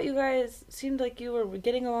you guys seemed like you were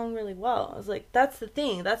getting along really well. I was like, that's the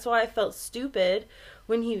thing. That's why I felt stupid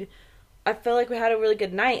when I felt like we had a really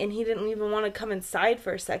good night, and he didn't even want to come inside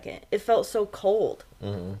for a second. It felt so cold.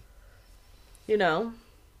 Mm-hmm. You know?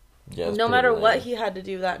 Yeah, no matter what he had to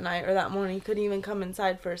do that night or that morning, he couldn't even come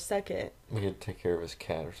inside for a second. We had to take care of his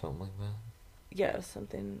cat or something like that. Yeah,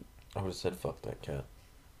 something. I would have said, fuck that cat.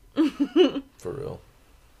 For real.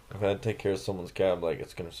 If I had to take care of someone's cat, I'm like,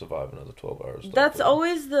 it's going to survive another 12 hours. That's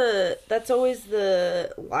always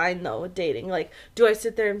the line, though, with dating. Like, do I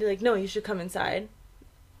sit there and be like, no, you should come inside?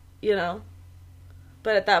 You know?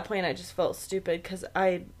 But at that point, I just felt stupid because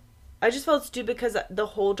I just felt stupid because the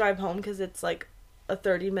whole drive home, because it's like a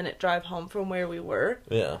 30-minute drive home from where we were.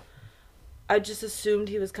 Yeah. I just assumed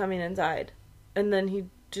he was coming inside. And then he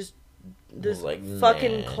just, this like,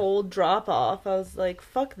 fucking nah. cold drop off. I was like,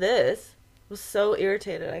 fuck this. I was so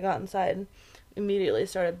irritated. I got inside and immediately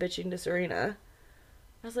started bitching to Serena.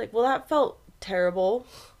 I was like, well, that felt terrible.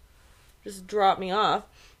 Just drop me off.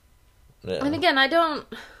 Yeah. And again, I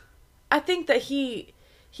think that he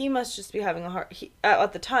must just be having a hard,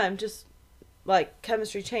 at the time, just, like,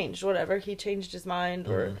 chemistry changed, whatever. He changed his mind,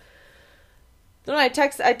 or... Then I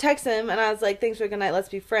text him, and I was like, thanks for a good night, let's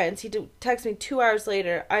be friends. He texted me 2 hours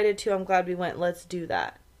later, I did too, I'm glad we went, let's do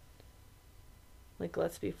that. Like,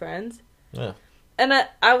 let's be friends. Yeah. And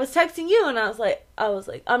I was texting you, and I was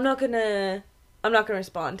like, I'm not gonna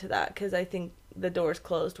respond to that, because I think the door's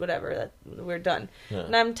closed, whatever, that we're done. Yeah.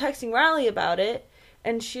 And I'm texting Riley about it,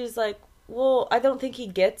 and she's like, well, I don't think he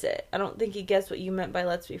gets it. I don't think he gets what you meant by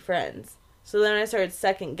let's be friends. So then I started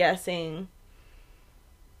second guessing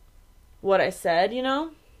what I said, you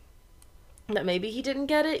know? That maybe he didn't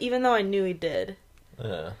get it, even though I knew he did.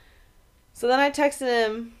 Yeah. So then I texted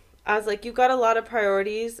him. I was like, you've got a lot of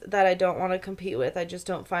priorities that I don't want to compete with. I just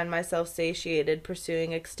don't find myself satiated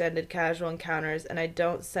pursuing extended casual encounters, and I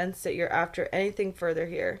don't sense that you're after anything further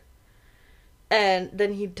here. And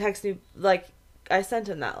then he texted me, like, I sent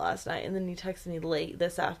him that last night, and then he texted me late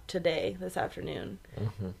this afternoon,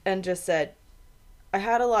 and just said, I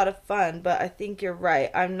had a lot of fun, but I think you're right.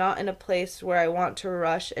 I'm not in a place where I want to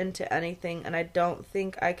rush into anything, and I don't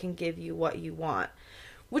think I can give you what you want.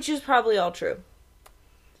 Which is probably all true.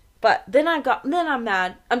 But then I'm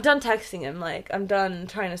mad. I'm done texting him. Like, I'm done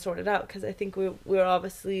trying to sort it out, because I think we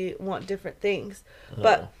obviously want different things.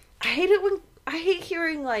 But I hate it when I hate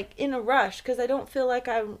hearing, like, in a rush, because I don't feel like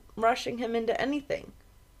I'm rushing him into anything.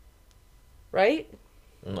 Right?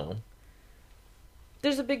 No.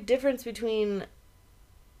 There's a big difference between...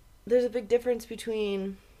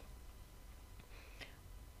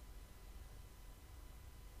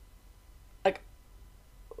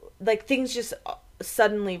 Like, things just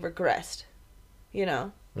suddenly regressed. You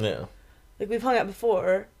know? Yeah. Like, we've hung out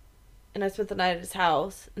before, and I spent the night at his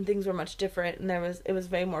house, and things were much different, and it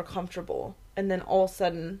was way more comfortable. And then all of a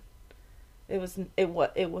sudden, it was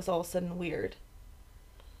all of a sudden weird.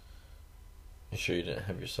 You sure you didn't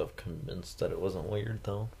have yourself convinced that it wasn't weird,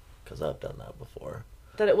 though? Because I've done that before.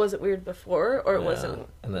 That it wasn't weird before, or it wasn't...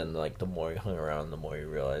 And then, like, the more you hung around, the more you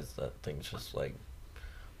realized that things just, like...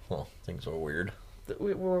 Well, things were weird.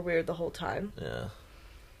 We were weird the whole time. Yeah.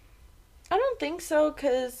 I don't think so,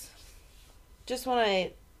 because... Just when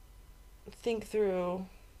I think through...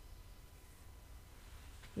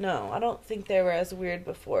 No, I don't think they were as weird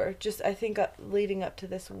before. Just, I think leading up to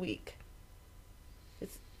this week.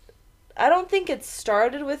 I don't think it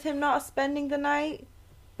started with him not spending the night,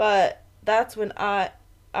 but that's when I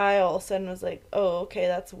all of a sudden was like, oh, okay,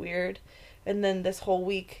 that's weird. And then this whole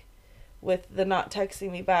week with the not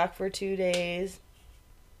texting me back for 2 days.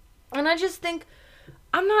 And I just think,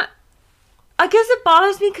 I guess it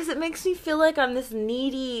bothers me because it makes me feel like I'm this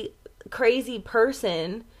needy, crazy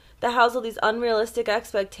person that has all these unrealistic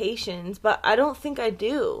expectations, but I don't think I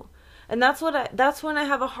do. And that's when I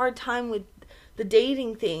have a hard time with the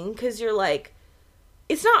dating thing, because you're like,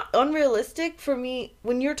 it's not unrealistic for me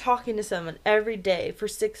when you're talking to someone every day for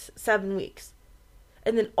 6-7 weeks,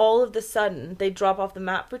 and then all of a sudden they drop off the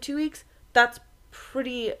map for 2 weeks. That's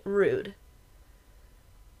pretty rude.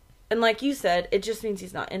 And like you said, it just means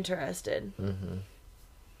he's not interested. Mm-hmm.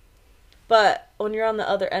 But when you're on the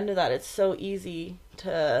other end of that, it's so easy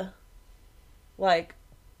to, like,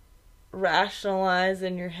 rationalize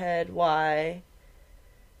in your head why.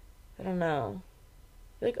 I don't know.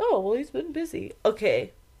 Like, oh, well, he's been busy.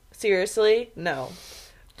 Okay. Seriously? No.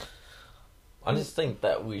 I just think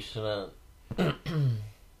that we shouldn't...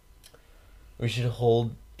 we should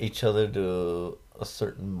hold each other to a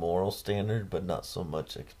certain moral standard, but not so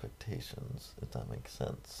much expectations, if that makes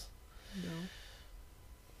sense. No.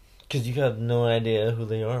 Because you have no idea who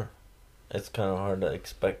they are. It's kind of hard to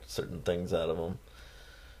expect certain things out of them.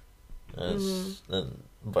 And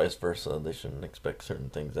vice versa, they shouldn't expect certain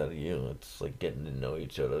things out of you. It's like getting to know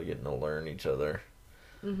each other, getting to learn each other.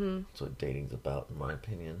 Mm-hmm. That's what dating's about, in my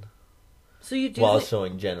opinion. So you do... While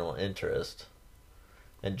showing general interest.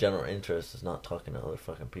 And general interest is not talking to other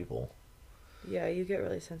fucking people. Yeah, you get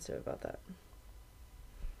really sensitive about that.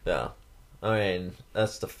 Yeah. I mean,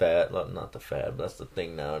 that's the fad. Not the fad, but that's the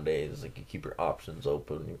thing nowadays. Like, you keep your options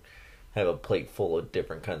open. You have a plate full of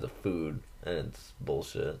different kinds of food, and it's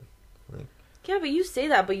bullshit. Like, yeah, but you say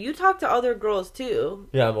that, but you talk to other girls, too.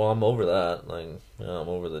 yeah, well, I'm over that. Like, yeah, I'm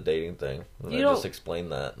over the dating thing. And You I don't- just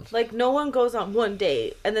explained that. Like, no one goes on one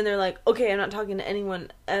date, and then they're like, okay, I'm not talking to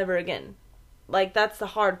anyone ever again. Like, that's the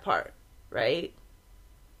hard part, right?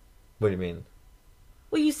 What do you mean?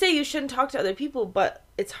 Well, you say you shouldn't talk to other people, but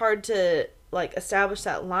it's hard to, like, establish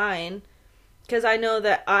that line. Because I know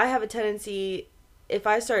that I have a tendency, if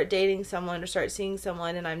I start dating someone or start seeing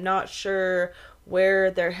someone and I'm not sure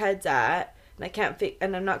where their head's at,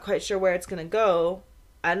 and I'm not quite sure where it's going to go,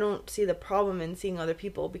 I don't see the problem in seeing other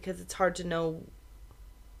people, because it's hard to know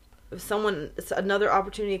if another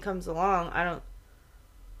opportunity comes along.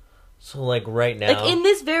 So, like, right now... Like, in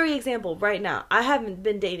this very example, right now, I haven't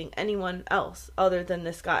been dating anyone else other than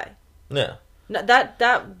this guy. Yeah. No,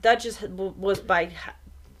 that just was by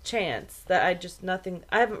chance. That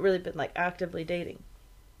I haven't really been, like, actively dating.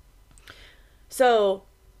 So,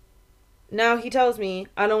 now he tells me,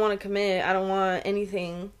 I don't want to commit, I don't want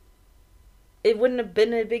anything. It wouldn't have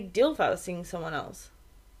been a big deal if I was seeing someone else.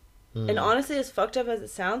 Mm. And honestly, as fucked up as it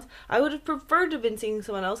sounds, I would have preferred to have been seeing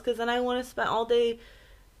someone else, because then I wouldn't have spent all day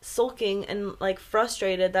sulking and, like,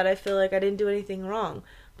 frustrated that I feel like I didn't do anything wrong.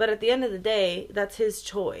 But at the end of the day, that's his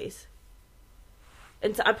choice.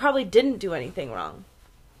 And so I probably didn't do anything wrong.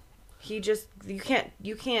 You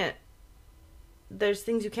can't, there's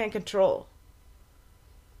things you can't control.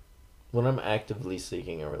 When I'm actively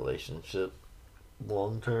seeking a relationship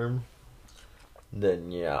long term,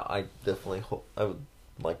 then yeah, I definitely I would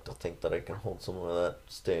like to think that I can hold some of that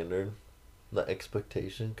standard, that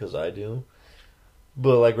expectation, because I do.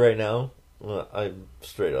 But, like, right now, I'm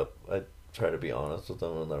straight up, I try to be honest with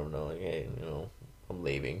them and let them know, like, hey, I'm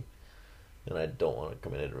leaving, and I don't want a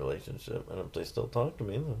committed relationship. And if they still talk to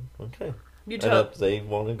me, then okay. And if they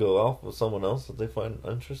want to go off with someone else that they find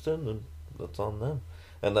interesting, then that's on them.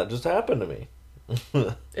 And that just happened to me.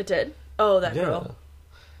 It did? Oh, that Yeah. girl.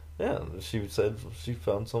 Yeah, she said she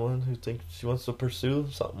found someone who thinks she wants to pursue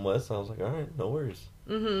something with. I was like, all right, no worries.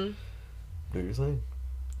 Mm-hmm. Do your thing.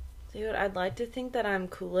 Dude, I'd like to think that I'm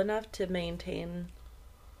cool enough to maintain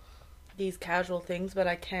these casual things, but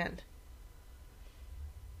I can't.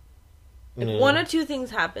 If Yeah. one or two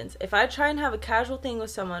things happens, if I try and have a casual thing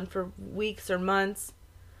with someone for weeks or months,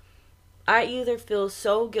 I either feel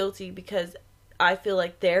so guilty because I feel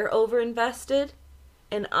like they're over-invested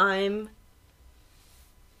and I'm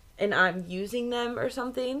using them or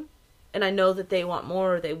something, and I know that they want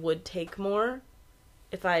more or they would take more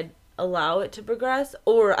if I'd allow it to progress,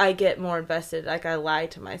 or I get more invested, like I lie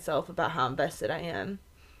to myself about how invested I am,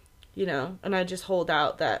 you know, and I just hold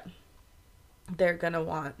out that they're gonna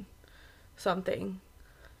want something,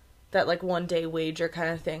 that like one day wager kind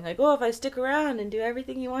of thing, like, oh, if I stick around and do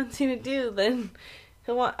everything he wants me to do, then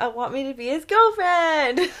I want me to be his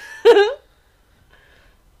girlfriend.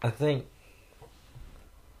 I think.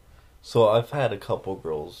 So I've had a couple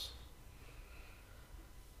girls.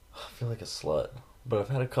 I feel like a slut, but I've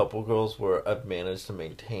had a couple girls where I've managed to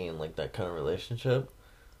maintain like that kind of relationship,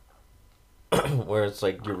 where it's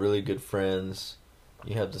like you're really good friends,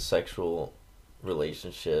 you have the sexual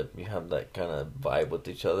relationship, you have that kind of vibe with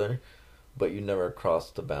each other, but you never cross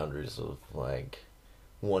the boundaries of like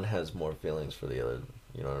one has more feelings for the other.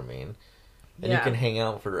 You know what I mean? And Yeah. you can hang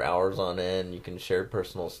out for hours on end. You can share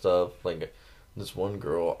personal stuff. Like this one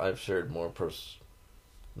girl, I've shared more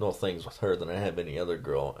personal things with her than I have any other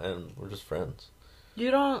girl, and we're just friends. You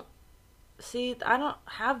don't see, I don't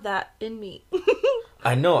have that in me.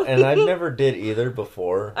 I know, and I never did either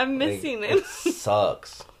before. I'm missing Like, it. It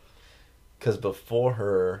sucks. Because before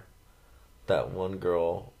her, that one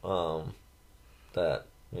girl, that,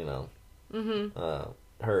 you know, Mm-hmm.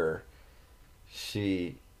 her,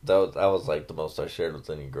 that was like the most I shared with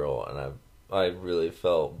any girl, and I really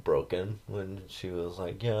felt broken when she was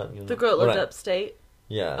like, yeah, you know. The girl lived upstate.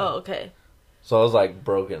 Yeah. Oh, okay. So I was like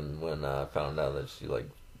broken when I found out that she like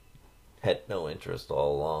had no interest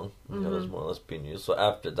all along. It was more or less being used. So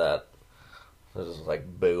after that, there's this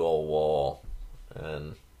like big old wall,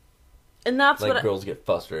 and that's like what girls get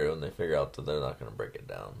frustrated when they figure out that they're not going to break it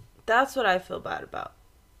down. that's what I feel bad about.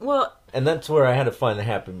 Well, And that's where I had to find the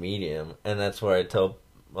happy medium, and that's where I tell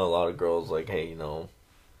a lot of girls like, hey, you know,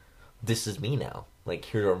 this is me now. Like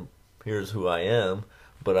here's who I am,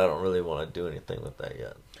 but I don't really want to do anything with that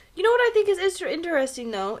yet. you know what I think is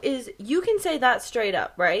interesting though is you can say that straight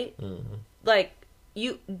up, right? Mm-hmm. Like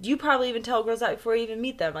you probably even tell girls that before you even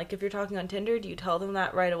meet them. Like if you're talking on Tinder, do you tell them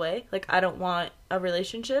that right away? Like I don't want a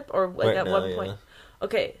relationship, or like Right at now, one point. yeah.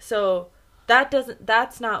 Okay, so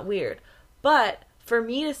that's not weird. But for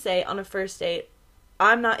me to say on a first date,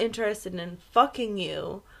 I'm not interested in fucking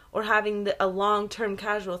you or having a long-term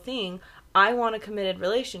casual thing, I want a committed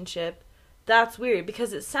relationship, that's weird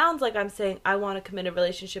because it sounds like I'm saying I want a committed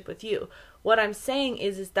relationship with you. What I'm saying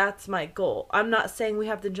is that's my goal. I'm not saying we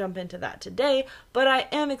have to jump into that today, but I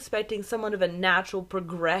am expecting somewhat of a natural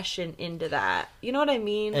progression into that. You know what I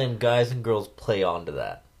mean? And guys and girls play onto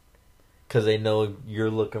that. Because they know you're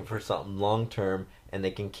looking for something long term, and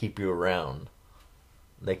they can keep you around.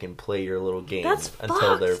 They can play your little game That's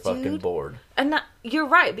until they're fucked, fucking dude. bored. And you're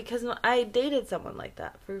right, because I dated someone like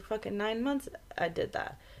that for fucking 9 months. I did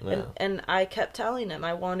that, Yeah. and I kept telling him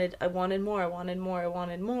I wanted more,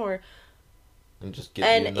 And just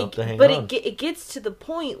get you enough to hang on. it gets to the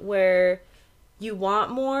point where you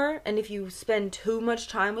want more, and if you spend too much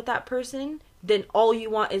time with that person, then all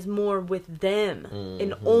you want is more with them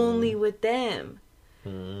and only with them.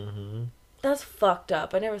 Mm-hmm. That's fucked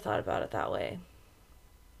up. I never thought about it that way.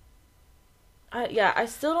 I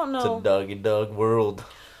still don't know. It's a dog-eat-dog world.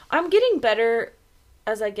 I'm getting better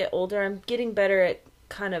as I get older. I'm getting better at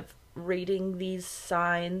kind of reading these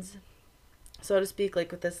signs, so to speak. Like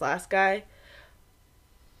with this last guy,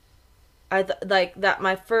 like that.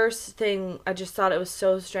 My first thing, I just thought it was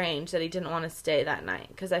so strange that he didn't want to stay that night,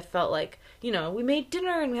 because I felt like, you know, we made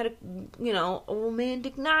dinner and we had a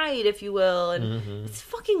romantic night, if you will, and it's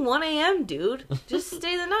fucking 1 a.m., dude. Just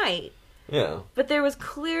stay the night. Yeah. But there was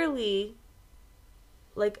clearly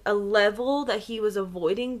like a level that he was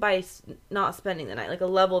avoiding by not spending the night, like a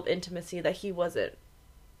level of intimacy that he wasn't.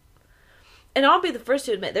 And I'll be the first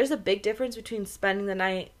to admit, there's a big difference between spending the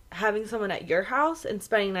night, having someone at your house, and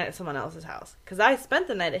spending the night at someone else's house. Because I spent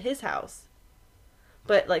the night at his house.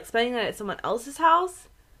 But like spending the night at someone else's house,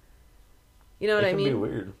 you know what I mean? It can be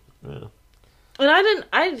weird. Yeah. And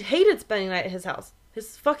I hated spending the night at his house.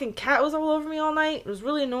 His fucking cat was all over me all night. It was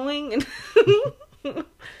really annoying. And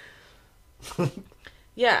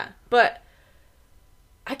yeah, but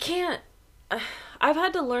I can't. I've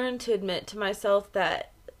had to learn to admit to myself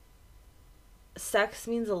that sex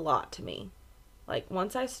means a lot to me. Like,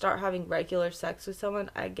 once I start having regular sex with someone,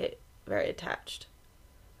 I get very attached.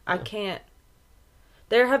 I can't.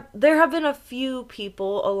 There have been a few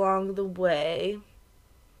people along the way.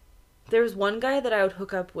 There was one guy that I would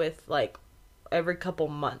hook up with, like, every couple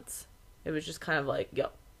months. It was just kind of like, yo.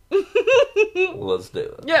 Let's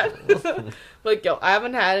do it. Yeah. Like, yo, I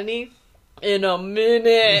haven't had any in a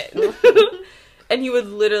minute. And he would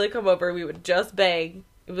literally come over. We would just bang.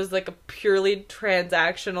 It was like a purely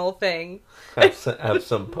transactional thing. Have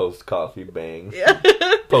some post-coffee bang. Yeah.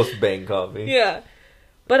 Post-bang coffee. Yeah.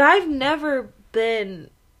 But I've never been,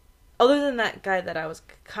 other than that guy that I was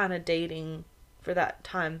kind of dating for that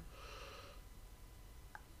time,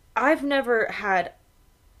 I've never had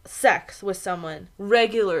sex with someone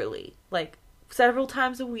regularly, like several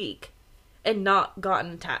times a week, and not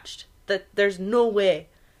gotten attached. That there's no way.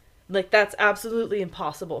 Like, that's absolutely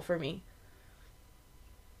impossible for me.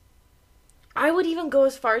 I would even go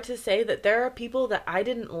as far to say that there are people that I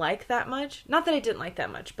didn't like that much. Not that I didn't like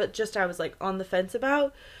that much, but just I was, like, on the fence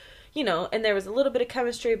about, you know, and there was a little bit of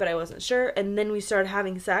chemistry, but I wasn't sure. And then we started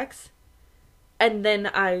having sex. And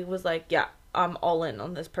then I was like, yeah, I'm all in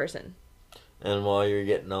on this person. And while you're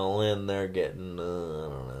getting all in, they're getting, I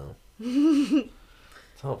don't know.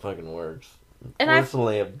 That's how it fucking works. And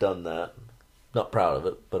Personally, I've done that. Not proud of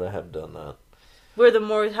it, but I have done that. Where the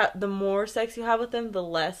more sex you have with them, the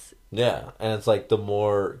less. Yeah, and it's like the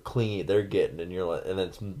more clingy they're getting, and you're like, and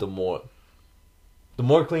it's the more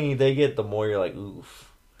clingy they get, the more you're like,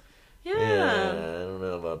 oof. Yeah. Yeah, I don't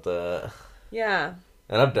know about that. Yeah.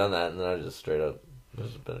 And I've done that, and then I just straight up,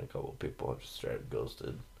 there's been a couple of people I've just straight up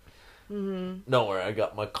ghosted. Mm-hmm. Don't worry, I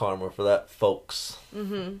got my karma for that, folks.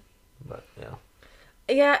 Mm-hmm. But, yeah.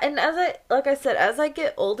 Yeah, and as I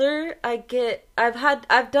get older, I've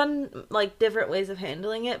done, like, different ways of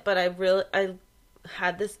handling it, but I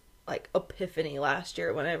had this, like, epiphany last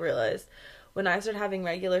year when I realized when I start having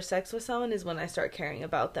regular sex with someone is when I start caring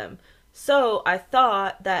about them. So I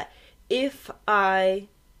thought that if I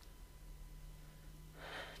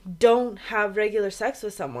don't have regular sex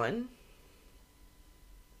with someone,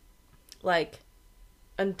 like,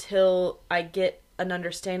 until I get an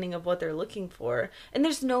understanding of what they're looking for, and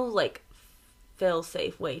there's no, like,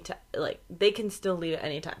 fail-safe way to, like, they can still leave at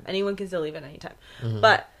any time. Anyone can still leave at any time. Mm-hmm.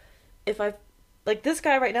 But if I, like, this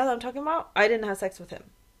guy right now that I'm talking about, I didn't have sex with him.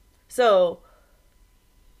 So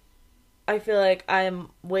I feel like I am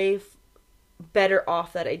way better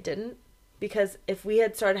off that I didn't, because if we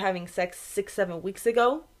had started having sex 6-7 weeks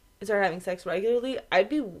ago and started having sex regularly, I'd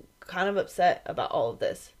be kind of upset about all of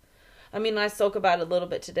this. I mean, I spoke about it a little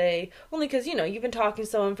bit today, only because, you know, you've been talking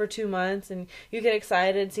to someone for 2 months, and you get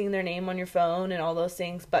excited seeing their name on your phone and all those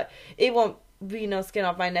things, but it won't be no skin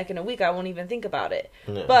off my neck in a week. I won't even think about it.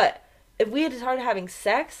 No. But if we had started having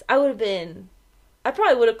sex, I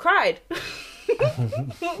probably would have cried.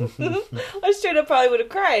 I straight up probably would have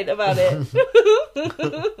cried about it.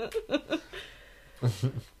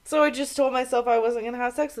 So I just told myself I wasn't going to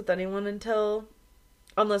have sex with anyone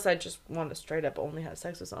unless I just want to straight up only have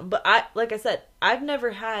sex with someone. But like I said, I've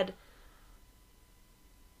never had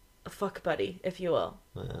a fuck buddy, if you will.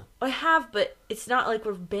 Yeah. I have, but it's not like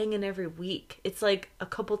we're banging every week. It's like a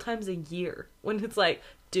couple times a year when it's like,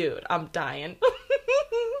 dude, I'm dying.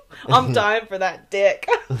 I'm dying for that dick.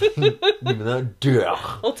 Give me that dick.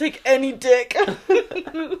 I'll take any dick.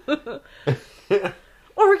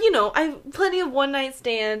 Or, you know, I have plenty of one-night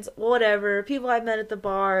stands, whatever, people I've met at the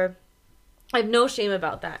bar. I have no shame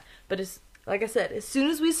about that. But like I said, as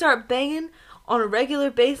soon as we start banging on a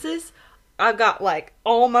regular basis, I got, like,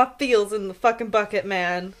 all my feels in the fucking bucket,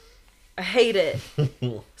 man. I hate it.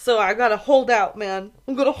 So I gotta hold out, man.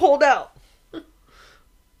 I'm gonna hold out.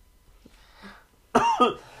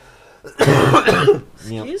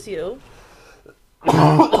 Excuse you.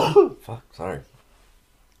 Fuck, sorry.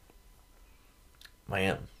 I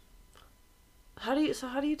am. How do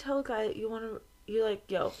you tell a guy that you're like,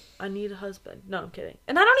 yo, I need a husband? No, I'm kidding.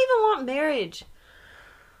 And I don't even want marriage.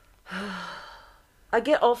 I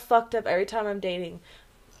get all fucked up every time I'm dating.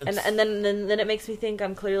 And then it makes me think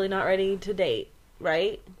I'm clearly not ready to date,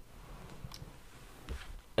 right?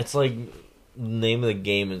 It's like, the name of the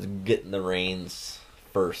game is getting the reins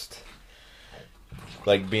first.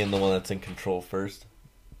 Like, being the one that's in control first.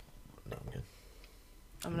 No, I'm good.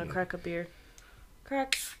 I'm gonna crack a beer.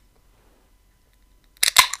 Crack.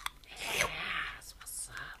 Yes, what's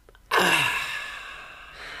up?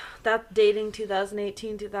 That dating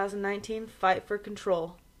 2018, 2019, fight for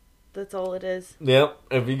control. That's all it is. Yep.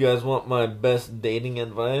 If you guys want my best dating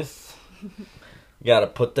advice, you gotta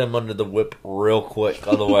put them under the whip real quick.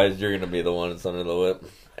 Otherwise, you're gonna be the one that's under the whip.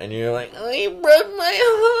 And you're like, oh, you broke my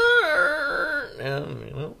heart.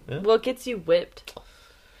 Yeah. What gets you whipped?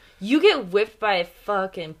 You get whipped by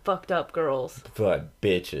fucking fucked up girls. But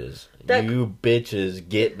bitches. You bitches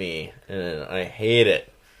get me. And I hate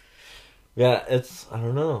it. Yeah, I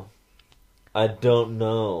don't know. I don't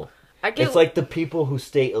know. It's like the people who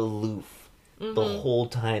stay aloof the whole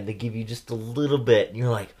time. They give you just a little bit. And you're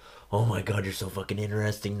like, oh my god, you're so fucking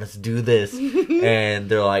interesting. Let's do this. And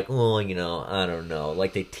they're like, well, I don't know.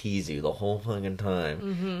 Like, they tease you the whole fucking time.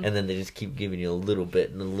 Mm-hmm. And then they just keep giving you a little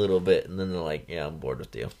bit and a little bit. And then they're like, yeah, I'm bored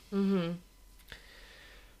with you. Mm-hmm.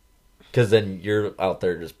 Because then you're out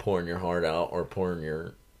there just pouring your heart out or pouring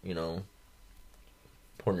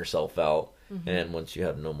yourself out. Mm-hmm. And once you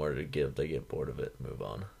have no more to give, they get bored of it and move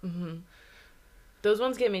on. Mm-hmm. Those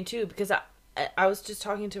ones get me too, because I was just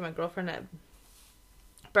talking to my girlfriend at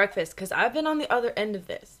breakfast, because I've been on the other end of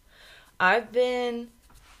this. I've been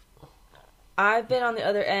on the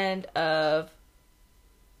other end of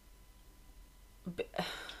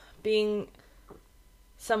being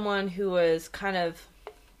someone who was kind of,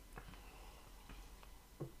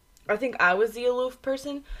 I think I was the aloof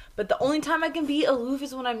person, but the only time I can be aloof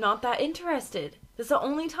is when I'm not that interested. That's the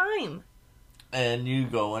only time. And you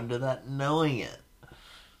go into that knowing it.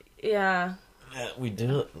 Yeah. Yeah, we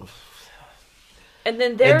do it. And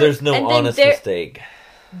then there's no honest mistake.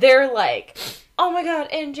 They're like, oh my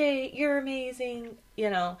god, NJ, you're amazing.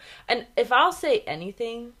 And if I'll say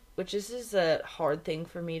anything, which this is a hard thing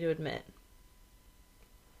for me to admit.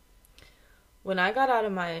 When I got out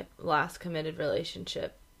of my last committed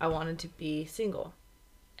relationship, I wanted to be single.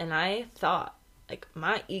 And I thought, like,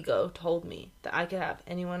 my ego told me that I could have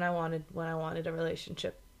anyone I wanted when I wanted a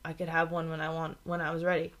relationship. I could have one when I was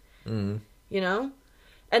ready. Mm-hmm.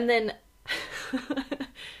 And then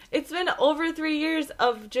it's been over 3 years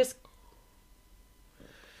of just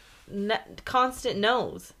constant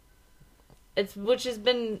no's. Which has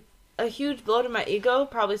been a huge blow to my ego,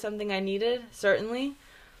 probably something I needed, certainly.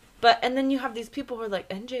 And then you have these people who are like,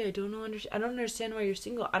 NJ, I don't understand why you're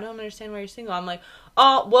single. I don't understand why you're single. I'm like,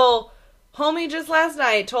 oh, well, homie just last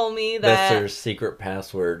night told me that... That's their secret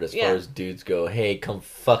password as far as dudes go. Hey, come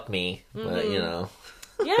fuck me. Mm-hmm.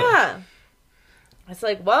 Yeah. It's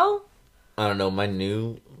like, well... I don't know. My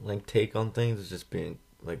new take on things is just being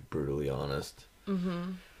brutally honest.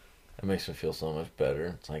 Mm-hmm. It makes me feel so much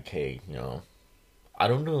better. It's like, hey, I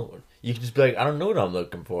don't know. You can just be like, I don't know what I'm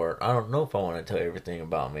looking for. I don't know if I want to tell you everything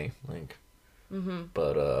about me.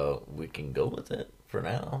 But we can go with it for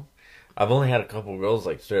now. I've only had a couple girls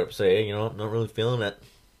straight up say, hey, I'm not really feeling it.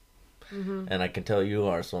 Mm-hmm. And I can tell you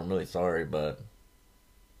are, so I'm really sorry, but...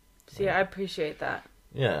 See, I appreciate that.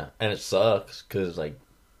 Yeah, and it sucks, because,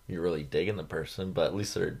 you're really digging the person, but at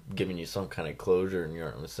least they're giving you some kind of closure, and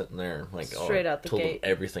you're sitting there, straight out the told gate.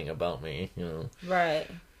 Them everything about me, Right.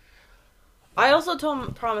 I also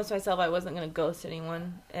promised myself I wasn't going to ghost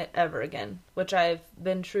anyone ever again, which I've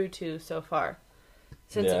been true to so far.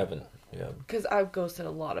 I haven't. Yeah. Because I've ghosted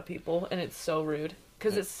a lot of people, and it's so rude.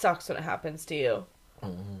 Because it sucks when it happens to you.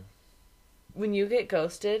 Mm-hmm. When you get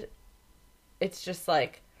ghosted, it's just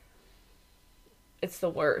it's the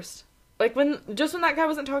worst. When that guy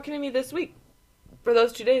wasn't talking to me this week, for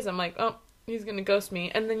those 2 days, I'm like, oh, he's going to ghost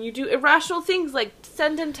me. And then you do irrational things like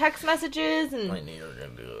send him text messages and... I knew you were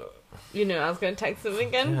going to do that. You knew I was going to text him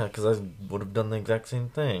again? Yeah, because I would have done the exact same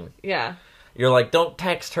thing. Yeah. You're like, don't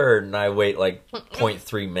text her, and I wait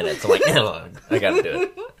 0.3 minutes. I'm like, I gotta do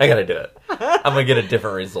it. I'm gonna get a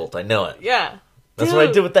different result. I know it. Yeah. That's what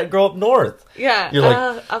I did with that girl up north. Yeah. You're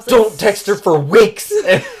like, don't text her for weeks.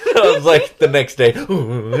 And I was like, the next day.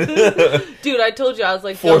 Dude, I told you, I was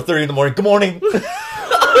like... 4:30 in the morning. Good morning.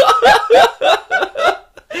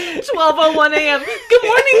 12:01 a.m. Good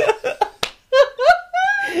morning.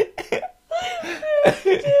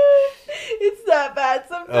 It's that bad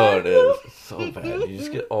sometimes. Oh, it is so bad. You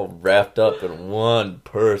just get all wrapped up in one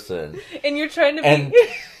person, and you're trying to and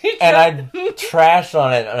I trash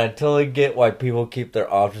on it, and I totally get why people keep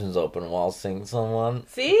their options open while seeing someone.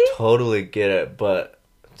 See, totally get it, but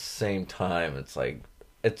at the same time, it's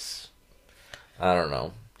I don't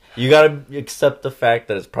know. You gotta accept the fact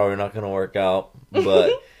that it's probably not gonna work out,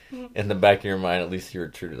 but in the back of your mind, at least you're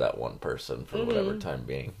true to that one person for whatever time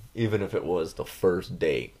being. Even if it was the first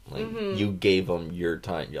date. You gave them your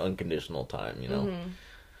time, your unconditional time,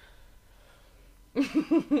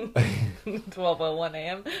 12:01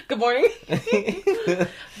 a.m. Good morning.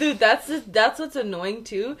 Dude, that's what's annoying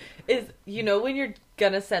too, is, when you're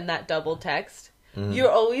gonna send that double text,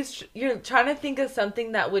 you're trying to think of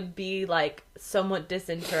something that would be somewhat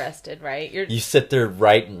disinterested, right? You sit there,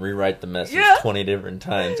 write and rewrite the message 20 different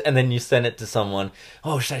times, and then you send it to someone.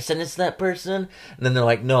 Oh, should I send this to that person? And then they're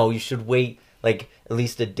like, no, you should wait like at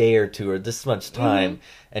least a day or two or this much time,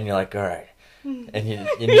 and you're like, all right,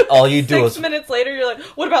 and all you do 6 minutes later, you're like,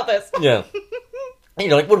 what about this? yeah, and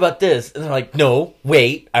you're like, what about this? And they're like, no,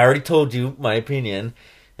 wait, I already told you my opinion.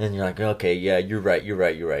 And you're like, okay, yeah, you're right.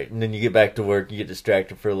 And then you get back to work, you get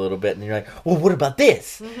distracted for a little bit, and you're like, well, what about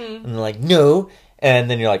this? And they're like, no. And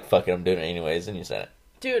then you're like, fuck it, I'm doing it anyways, and you said it.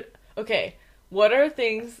 Dude, okay, what are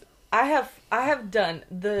things... I have done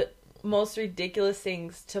the most ridiculous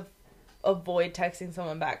things to avoid texting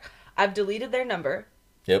someone back. I've deleted their number.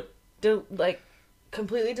 Yep.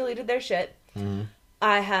 Completely deleted their shit. Mm-hmm.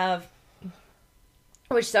 I have...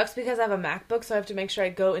 Which sucks because I have a MacBook, so I have to make sure I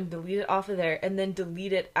go and delete it off of there and then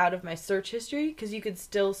delete it out of my search history because you could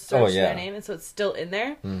still search their name, and so it's still in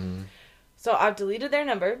there. Mm-hmm. So I've deleted their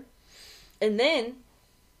number, and then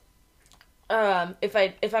if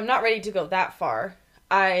I'm not ready to go that far,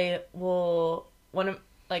 I will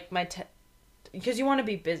because you want to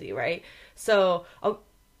be busy, right? So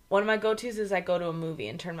one of my go-tos is I go to a movie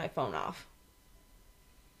and turn my phone off.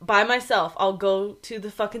 By myself, I'll go to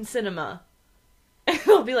the fucking cinema. And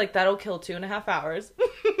I'll be like, that'll kill 2.5 hours.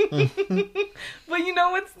 But you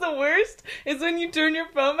know what's the worst? Is when you turn your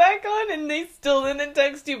phone back on and they still didn't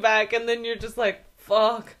text you back. And then you're just like,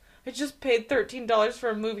 fuck. I just paid $13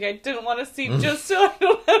 for a movie I didn't want to see just so I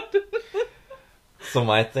don't have to. So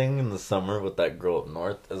my thing in the summer with that girl up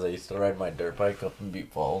north is I used to ride my dirt bike up in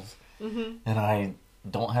Butte Falls. Mm-hmm. And I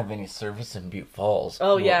don't have any service in Butte Falls.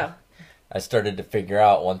 Oh, yeah. I started to figure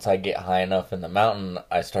out once I get high enough in the mountain,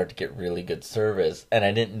 I start to get really good service. And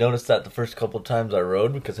I didn't notice that the first couple times I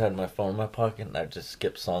rode because I had my phone in my pocket and I'd just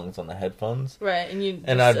skip songs on the headphones. Right,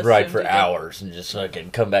 and I'd ride for hours and just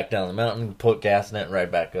fucking come back down the mountain, put gas in it, and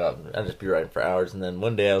ride back up. I'd just be riding for hours. And then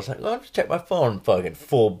one day I was like, oh, I'll just check my phone, fucking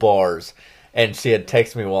full bars. And she had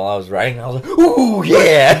texted me while I was riding. I was like, ooh,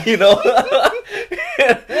 yeah, you know?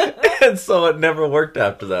 And so it never worked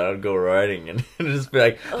after that. I'd go riding and just be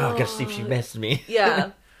like, oh, I gotta see if she messaged me. Yeah.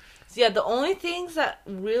 So, yeah, the only things that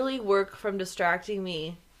really work from distracting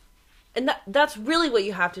me, and that's really what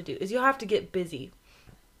you have to do, is you have to get busy.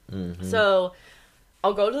 Mm-hmm. So,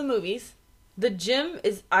 I'll go to the movies. The gym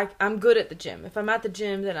is, I'm good at the gym. If I'm at the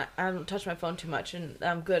gym, then I don't touch my phone too much, and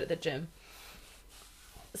I'm good at the gym.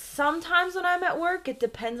 Sometimes when I'm at work, it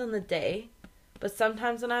depends on the day, but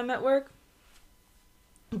sometimes when I'm at work,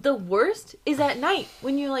 the worst is at night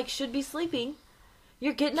when you should be sleeping.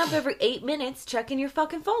 You're getting up every 8 minutes checking your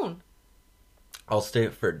fucking phone. I'll stay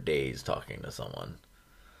up for days talking to someone.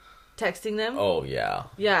 Texting them? Oh, yeah.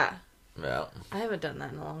 Yeah. Yeah. I haven't done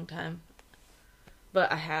that in a long time. But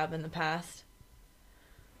I have in the past.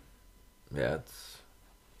 Yeah, it's...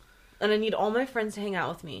 And I need all my friends to hang out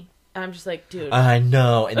with me. And I'm just like, dude. I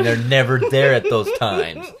know, and they're never there at those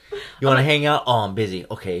times. You want to hang out? Oh, I'm busy.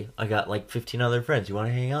 Okay, I got 15 other friends. You want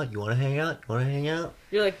to hang out? You want to hang out? You want to hang out?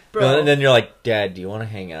 You're like, bro. And then you're like, Dad, do you want to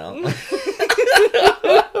hang out?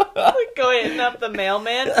 Go hitting up the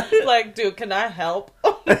mailman. Like, dude, can I help?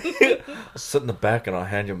 I'll sit in the back and I'll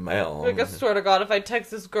hand you mail. I swear to God, if I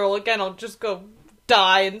text this girl again, I'll just go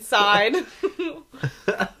die inside.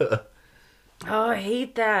 Oh, I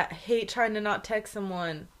hate that. I hate trying to not text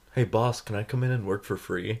someone. Hey, boss, can I come in and work for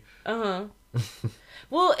free? Uh-huh.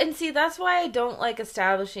 Well, and see, that's why I don't like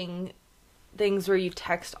establishing things where you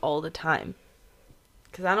text all the time.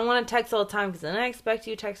 Because I don't want to text all the time, because then I expect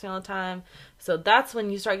you to text me all the time. So that's when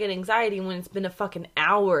you start getting anxiety, when it's been a fucking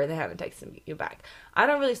hour and they haven't texted you back. I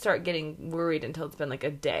don't really start getting worried until it's been a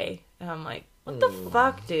day. And I'm like, what the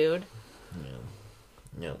fuck, dude?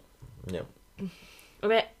 Yep.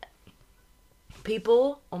 Okay.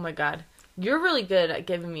 People, oh my God. You're really good at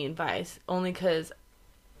giving me advice, only because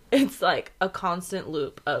it's a constant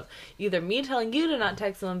loop of either me telling you to not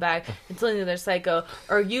text someone back and telling you they're psycho,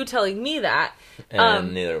 or you telling me that.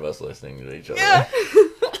 And neither of us listening to each other. Yeah.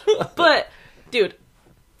 But, dude,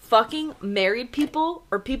 fucking married people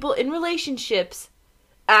or people in relationships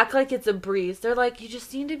act like it's a breeze. They're like, you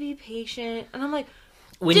just need to be patient. And I'm like,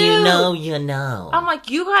 when dude, you know, you know. I'm like,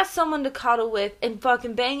 you got someone to cuddle with and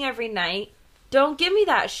fucking bang every night. Don't give me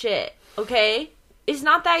that shit. Okay? It's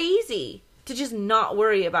not that easy to just not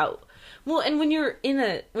worry about. Well, and when you're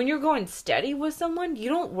going steady with someone, you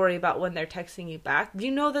don't worry about when they're texting you back.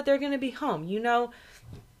 You know that they're going to be home. You know,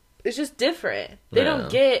 it's just different.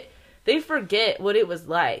 They forget what it was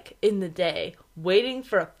like in the day waiting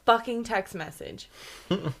for a fucking text message.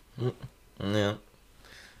 Yeah.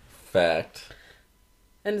 Fact.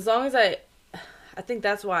 And as long as I think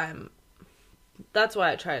that's why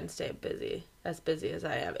I try and stay busy as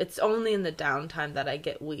I am. It's only in the downtime that I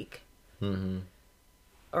get weak. Mm-hmm.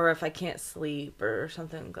 Or if I can't sleep or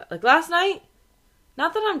something. Like last night,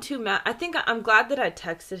 Not that I'm too mad. I think I'm glad that I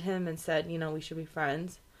texted him and said, we should be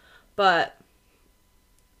friends. But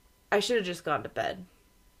I should have just gone to bed.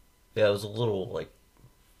 Yeah, it was a little, like,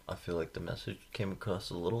 I feel like the message came across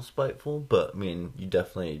a little spiteful, but, I mean, you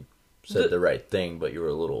definitely said the right thing, but you were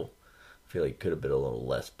I feel like you could have been a little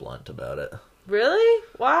less blunt about it. Really?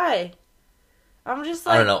 Why? I'm just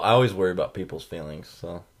like... I don't know. I always worry about people's feelings,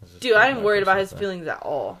 so... Dude, I ain't worried about his feelings at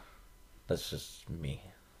all. That's just me.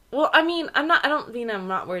 Well, I mean, I don't mean I'm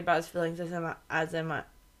not worried about his feelings as in my...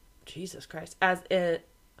 Jesus Christ. As if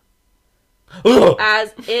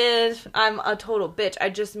I'm a total bitch. I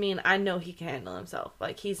just mean I know he can handle himself.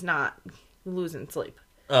 Like, he's not losing sleep.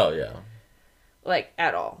 Oh, yeah. Like,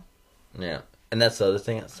 at all. Yeah. And that's the other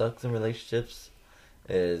thing that sucks in relationships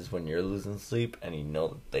is when you're losing sleep and you know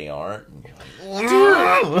that they aren't. And you're like,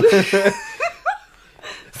 dude!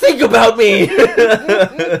 Think about me!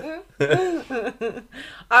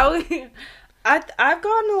 I've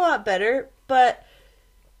gotten a lot better, but...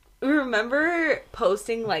 Remember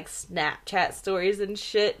posting, like, Snapchat stories and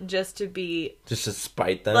shit just to be... Just to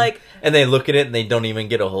spite them? Like... And they look at it and they don't even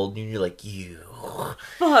get a hold of you and you're like, you...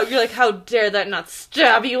 Fuck, you're like, how dare that not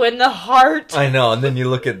stab you in the heart? I know, and then you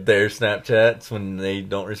look at their Snapchats when they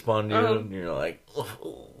don't respond to you and you're like...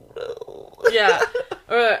 Oh, no. Yeah.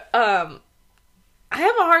 Or, I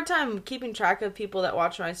have a hard time keeping track of people that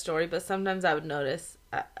watch my story, but sometimes I would notice...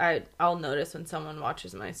 I'll notice when someone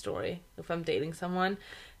watches my story, if I'm dating someone...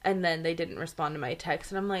 And then they didn't respond to my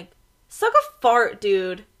text. And I'm like, suck a fart,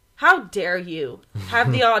 dude. How dare you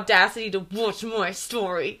have the audacity to watch my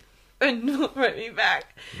story and not write me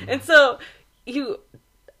back. And so,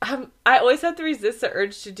 I always have to resist the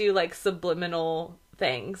urge to do, like, subliminal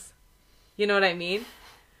things. You know what I mean?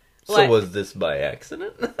 So like, was this by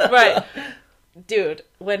accident? Right. Dude,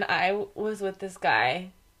 when I was with this guy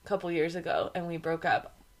a couple years ago and we broke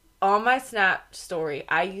up, on my Snap story,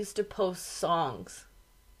 I used to post songs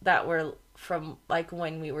that were from, like,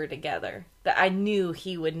 when we were together. That I knew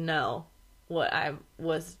he would know what I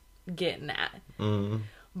was getting at. Mm.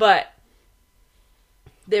 But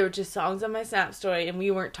they were just songs on my Snap story, and we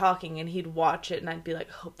weren't talking, and he'd watch it, and I'd be like,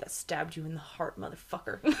 I hope that stabbed you in the heart,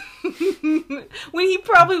 motherfucker. When he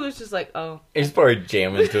probably was just like, oh. He's probably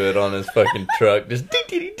jamming to it on his fucking truck. Just...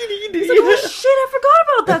 He's like, oh shit, I forgot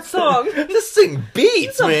about that song. This thing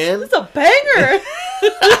beats, man. It's a banger.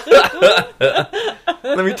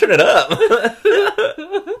 Let me turn it up.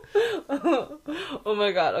 Oh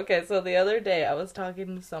my god. Okay, so the other day I was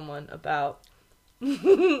talking to someone about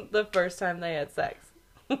the first time they had sex.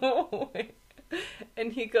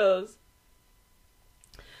 And he goes,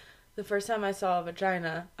 the first time I saw a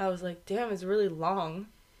vagina, I was like, damn, it's really long.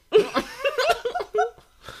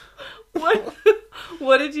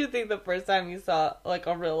 What did you think the first time you saw, like,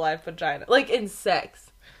 a real life vagina? Like, in sex.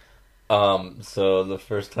 So the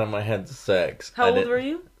first time I had sex... How old were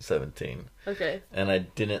you? 17. Okay. And I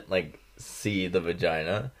didn't, like, see the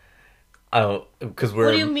vagina. Because we're...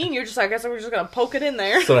 What do you mean? You're just like, I guess we're just gonna poke it in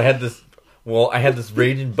there. So I had this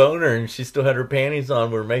raging boner, and she still had her panties on.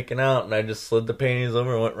 We were making out, and I just slid the panties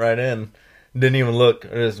over and went right in. Didn't even look.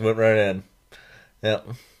 I just went right in. Yep.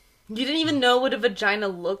 You didn't even know what a vagina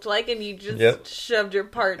looked like, and you just shoved your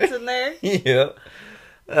parts in there? Yep.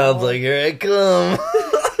 I was like, here I come.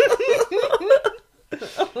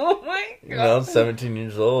 Oh my god. You know, I'm 17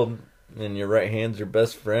 years old, and your right hand's your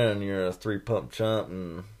best friend. You're a 3-pump chump,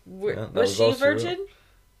 and was she a virgin?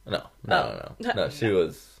 No. She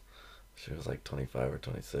was like 25 or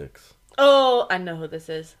 26. Oh, I know who this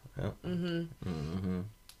is. Yep. I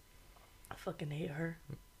fucking hate her.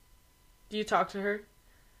 Do you talk to her?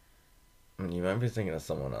 You might be thinking of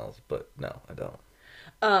someone else, but no, I don't.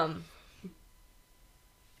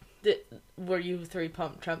 Were you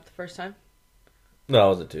 3-pump Trump the first time? No, it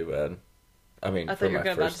wasn't too bad. I mean, I for thought you my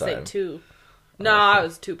were about first to say time. 2. No, I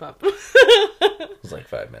was 2-pump. It was like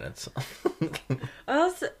 5 minutes.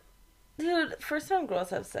 Dude, first time girls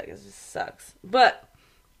have sex, it just sucks. But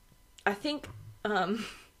I think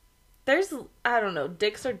there's, I don't know,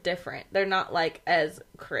 dicks are different. They're not, like, as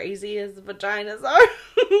crazy as vaginas are.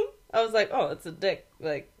 I was like, oh, it's a dick.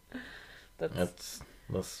 Like, that's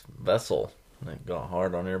this vessel that got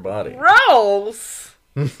hard on your body. Gross!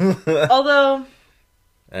 Although...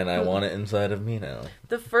 And I want it inside of me now.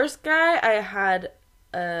 The first guy I had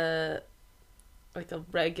like a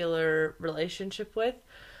regular relationship with,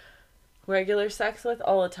 regular sex with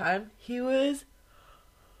all the time, he was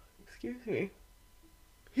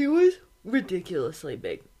ridiculously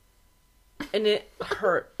big. And it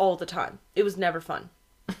hurt all the time. It was never fun.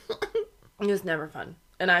 It was never fun.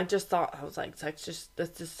 And I just thought, I was like, that's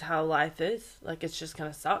just how life is. Like, it's just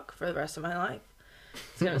gonna suck for the rest of my life.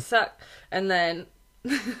 It's gonna suck. And then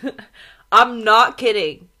I'm not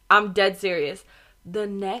kidding. I'm dead serious. The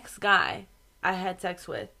next guy I had sex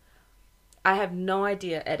with, I have no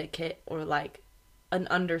idea etiquette or like an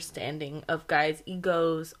understanding of guys'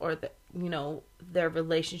 egos or their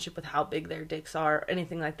relationship with how big their dicks are or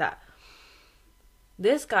anything like that.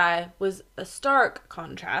 This guy was a stark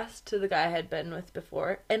contrast to the guy I had been with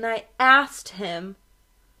before, and I asked him,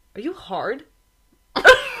 "Are you hard?"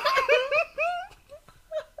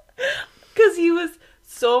 Because he was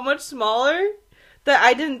so much smaller that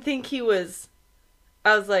I didn't think he was.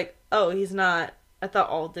 I was like, oh, he's not. I thought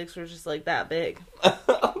all dicks were just like that big.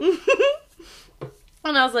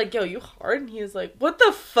 And I was like, yo, you hard? And he was like, what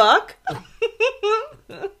the fuck?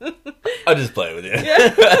 I'll just play with you.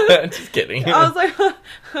 Yeah. Just kidding. I was like,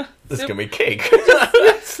 this is gonna be cake.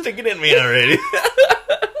 Stick it in me already.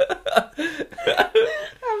 I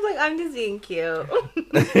was like, I'm just being cute.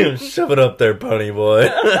 Shove it up there, pony boy.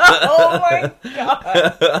 Oh my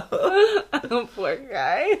god. Poor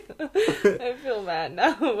guy. I feel bad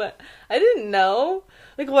now, but I didn't know.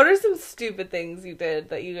 Like, what are some stupid things you did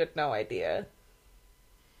that you had no idea?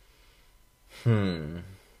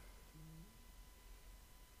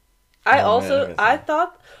 I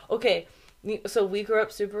thought, okay, so we grew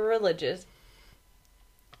up super religious,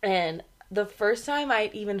 and the first time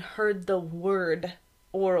I'd even heard the word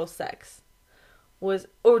oral sex was,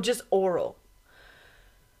 or just oral,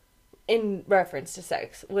 in reference to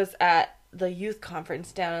sex, was at the youth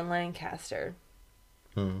conference down in Lancaster.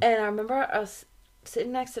 And I remember I was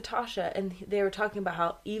sitting next to Tasha, and they were talking about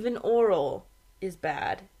how even oral is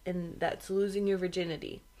bad, and that's losing your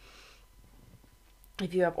virginity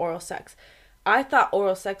if you have oral sex. I thought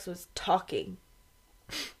oral sex was talking.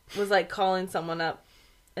 Was like calling someone up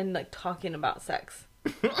and like talking about sex.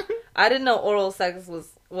 I didn't know oral sex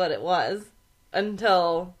was what it was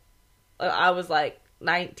until I was like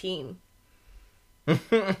 19. I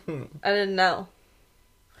didn't know.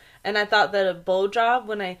 And I thought that a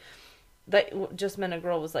blowjob, that just meant a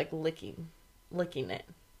girl was like licking it.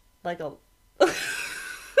 Like a...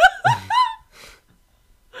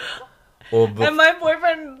 And my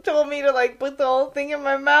boyfriend told me to like put the whole thing in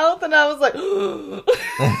my mouth, and I was like,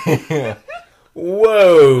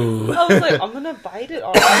 whoa! I was like, I'm gonna bite it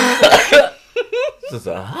all. Is this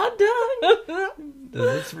a hot dog?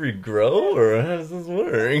 Does this regrow, or how does this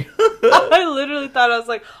work? I literally thought, I was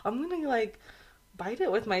like, I'm gonna like bite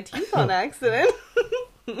it with my teeth on accident.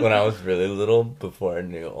 When I was really little, before I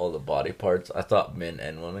knew all the body parts, I thought men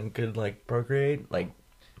and women could like procreate, like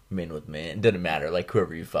men with men. It didn't matter, like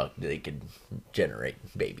whoever you fucked, they could generate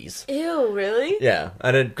babies. Ew, really? Yeah,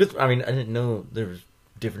 I didn't know there was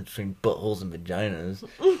difference between buttholes and vaginas.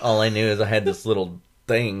 All I knew is I had this little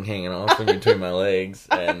thing hanging off in between my legs,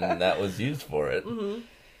 and that was used for it. Mm-hmm.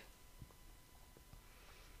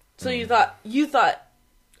 So you thought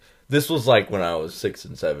this was like when I was 6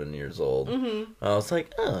 and 7 years old. Mm-hmm. I was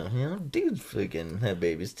like, oh, dudes freaking have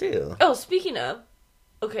babies too. Oh, speaking of,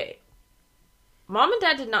 okay, Mom and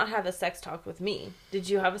Dad did not have a sex talk with me. Did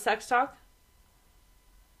you have a sex talk?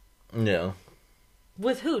 Yeah.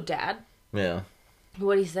 With who, Dad? Yeah.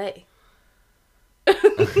 What'd he say?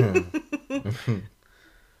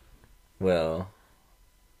 Well,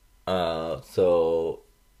 so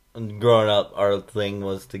growing up, our thing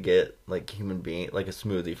was to get like a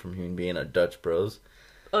smoothie from Human Being at Dutch Bros.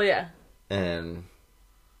 Oh yeah. And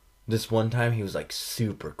this one time he was like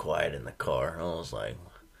super quiet in the car. I was like,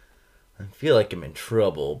 I feel like I'm in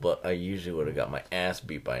trouble, but I usually would have got my ass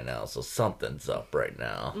beat by now, so something's up right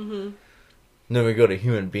now. Mm-hmm. Then we go to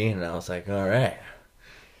Human Being, and I was like, all right,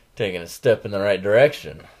 taking a step in the right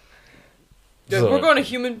direction. If we're going to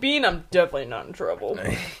Human Being, I'm definitely not in trouble.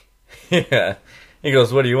 Yeah. He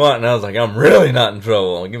goes, what do you want? And I was like, I'm really not in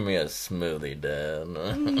trouble. Give me a smoothie, Dad.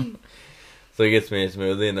 So he gets me a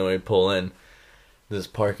smoothie, and then we pull in this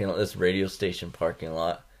radio station parking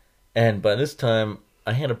lot. And by this time,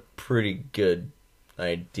 I had a pretty good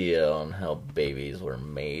idea on how babies were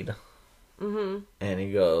made. Mm-hmm. And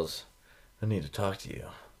he goes, I need to talk to you.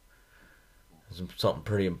 It's something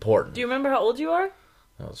pretty important. Do you remember how old you are?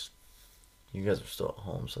 You guys are still at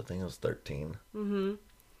home, so I think I was 13. Mm-hmm.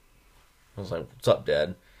 I was like, what's up,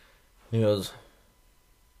 Dad? He goes,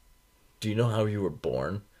 do you know how you were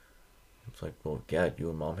born? I was like, well, yeah, you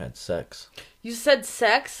and Mom had sex. You said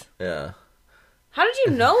sex? Yeah. How did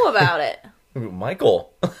you know about it?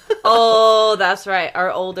 Michael. Oh, that's right.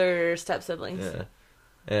 Our older step-siblings. Yeah.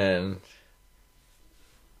 And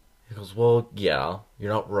he goes, well, yeah,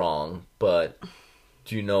 you're not wrong, but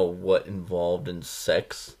do you know what involved in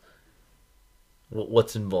sex?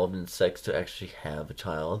 What's involved in sex to actually have a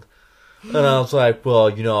child? And I was like, well,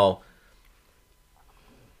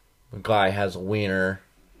 the guy has a wiener,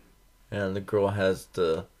 and the girl has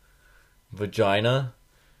the vagina,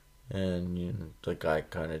 and the guy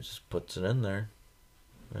kind of just puts it in there,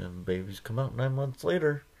 and babies come out 9 months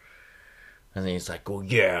later. And then he's like, oh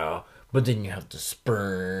yeah, but then you have the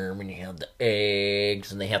sperm, and you have the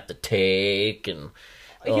eggs, and they have to take, and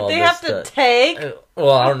they have to take?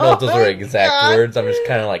 Well, I don't know if those are my exact God. words. I'm just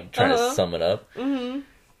kind of like trying to sum it up. Mm-hmm.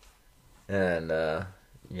 And,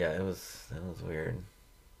 yeah, it was weird.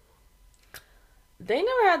 They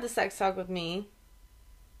never had the sex talk with me.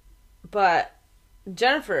 But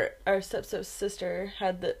Jennifer, our step-sister,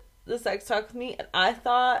 had the sex talk with me. And I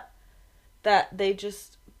thought that they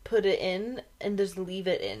just put it in and just leave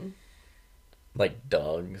it in. Like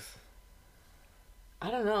dogs.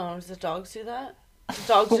 I don't know. Does the dogs do that? The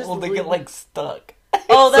dogs just Well, they leave get, like, stuck.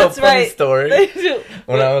 Oh, that's so funny right. story. They do.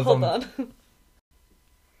 When Wait, I was hold on- on.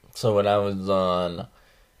 So when I was on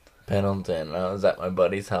Pendleton, I was at my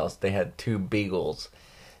buddy's house. They had 2 beagles,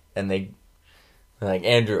 and they're like,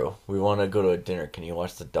 Andrew, we want to go to a dinner. Can you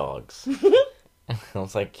watch the dogs? And I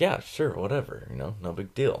was like, yeah, sure, whatever. No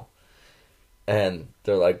big deal. And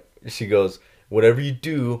they're like, she goes, whatever you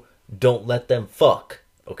do, don't let them fuck,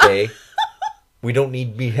 okay? We don't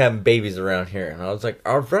need to be having babies around here. And I was like,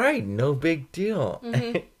 all right, no big deal.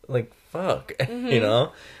 Mm-hmm. Like, fuck,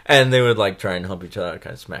 And they would, like, try and hump each other,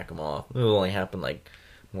 kind of smack them off. It would only happen, like,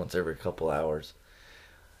 once every couple hours.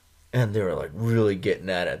 And they were, like, really getting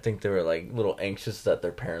at it. I think they were, like, a little anxious that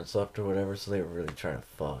their parents left or whatever, so they were really trying to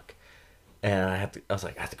fuck. And I was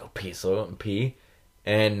like, I have to go pee, so I went and pee.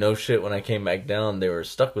 And no shit, when I came back down, they were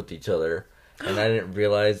stuck with each other. And I didn't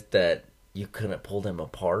realize that you couldn't pull them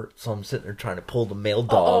apart. So I'm sitting there trying to pull the male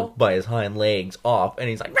dog by his hind legs off. And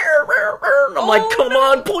he's like, "Meow, meow, meow." And I'm like, come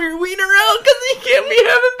on, pull your wiener out, because he can't be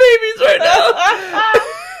having babies right now.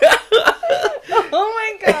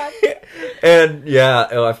 Oh my God. And yeah,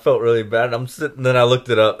 I felt really bad. I'm sitting, then I looked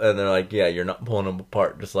it up, and they're like, yeah, you're not pulling them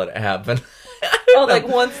apart. Just let it happen. Oh, like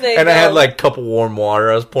once they And go. I had like a cup of warm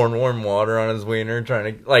water. I was pouring warm water on his wiener,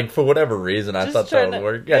 trying to, like, for whatever reason, I Just thought that trying would to-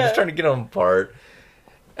 work. Yeah, yeah. just trying to get them apart.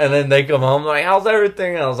 And then they come home like, how's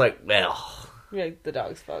everything? And I was like, well, You're like, the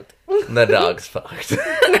dog's fucked. the dog's fucked.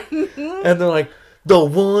 And they're like, the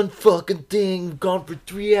one fucking thing, gone for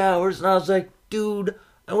 3 hours. And I was like, dude,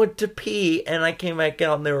 I went to pee, and I came back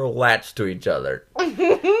out, and they were latched to each other.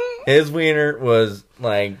 His wiener was,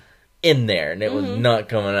 like, in there, and it was not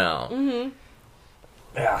coming out. Mm-hmm.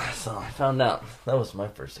 Yeah, so I found out. That was my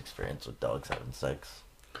first experience with dogs having sex.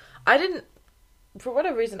 For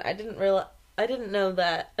whatever reason, I didn't know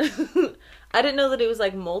that. I didn't know that it was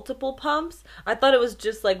like multiple pumps. I thought it was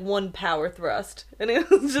just like one power thrust. And it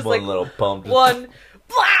was just One like little pump. one.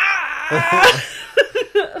 I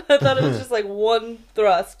thought it was just like one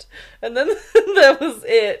thrust. And then that was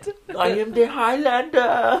it. I am the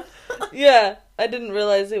Highlander. Yeah, I didn't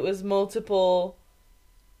realize it was multiple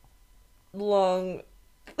long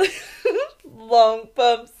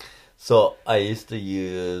pumps. So I used to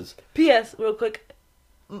use. P.S. Real quick,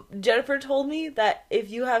 Jennifer told me that if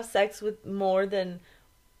you have sex with more than,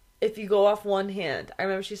 if you go off one hand, I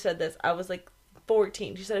remember she said this. I was like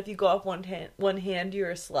 14. She said if you go off one hand, you're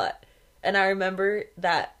a slut. And I remember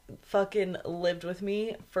that fucking lived with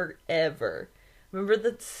me forever. Remember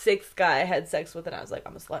the 6th guy I had sex with, and I was like,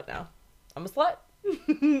 I'm a slut now. I'm a slut.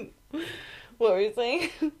 What were you saying?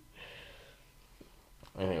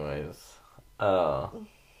 Anyways, oh,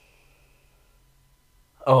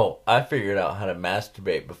 I figured out how to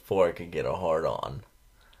masturbate before I could get a hard on.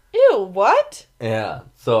 Ew, what? Yeah,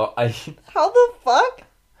 so I How the fuck?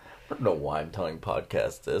 don't know why I'm telling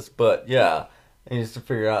podcast this, but yeah, I used to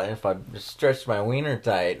figure out if I just stretched my wiener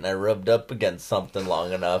tight and I rubbed up against something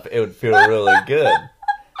long enough, it would feel really good.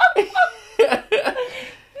 You're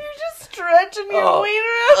just stretching your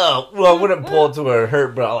wiener out. Oh, well, I wouldn't pull it to where it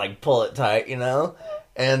hurt, but I'll like pull it tight,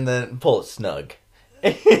 and then pull it snug.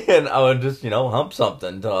 And I would just, hump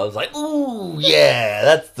something until I was like, ooh, yeah,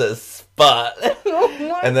 that's the spot.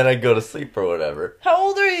 And then I'd go to sleep or whatever. How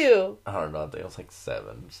old are you? I don't know, I think I was like 7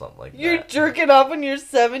 or something like You're that. jerking off when you're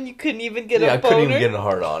 7. You couldn't even get Yeah, a I boner. couldn't even get a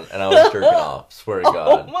hard on, and I was jerking off, swear to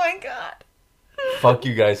God. Oh my God. Fuck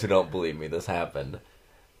you guys who don't believe me, this happened.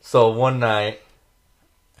 So one night,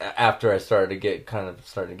 after I started to get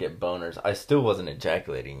boners, I still wasn't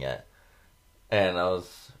ejaculating yet. And I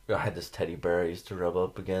had this teddy bear I used to rub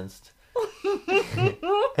up against. Oh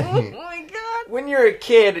my God. When you're a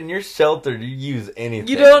kid and you're sheltered, you use anything.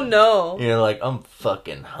 You don't know. You're like, I'm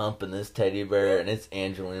fucking humping this teddy bear, and it's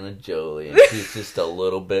Angelina Jolie, and she's just a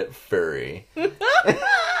little bit furry.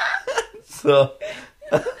 So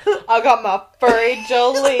I got my furry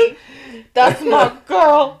Jolie. That's my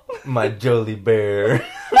girl. My Jolie Bear.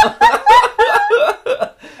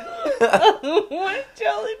 What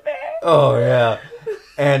Jolie Bear? Oh, yeah.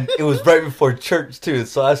 And it was right before church, too,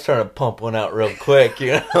 so I was trying to pump one out real quick,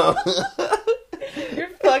 you know? You're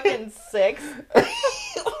fucking 6.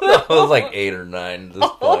 I was like 8 or 9 at this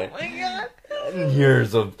point. Oh my god.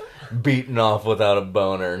 Years of beating off without a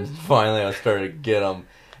boner, and finally I started to get them.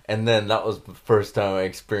 And then that was the first time I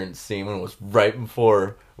experienced semen, was right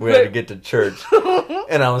before we had to get to church.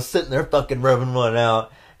 And I was sitting there fucking rubbing one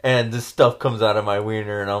out, and this stuff comes out of my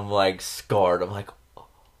wiener, and I'm like scarred. I'm like,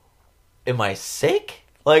 am I sick?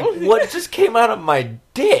 Like, what just came out of my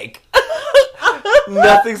dick?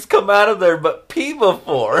 Nothing's come out of there but pee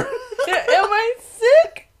before. Am I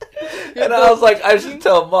sick? And I was like, I should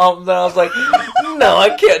tell Mom. And then I was like, no,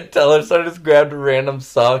 I can't tell her. So I just grabbed a random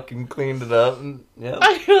sock and cleaned it up. And yeah.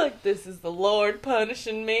 You're like, this is the Lord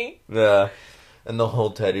punishing me. Yeah. And the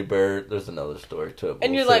whole teddy bear, there's another story to it.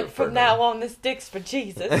 And you're like, from now on, this dick's for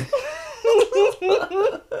Jesus.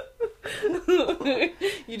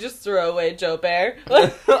 You just throw away Joe Bear.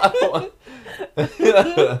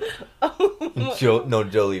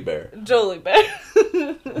 Jolie Bear. Jolie Bear.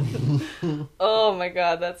 Oh my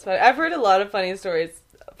god, that's funny. I've heard a lot of funny stories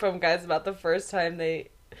from guys about the first time they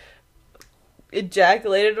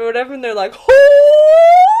ejaculated or whatever, and they're like,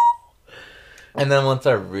 oh! And then once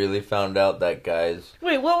I really found out that guys...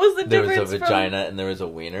 Wait, what was the there difference? was a vagina and there was a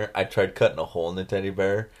wiener, I tried cutting a hole in the teddy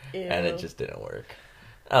bear, Ew. and it just didn't work.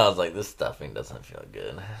 I was like, this stuffing doesn't feel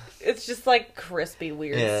good. It's just like crispy,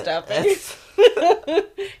 weird Yeah, stuffing.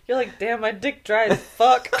 You're like, damn, my dick dry as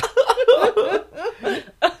fuck.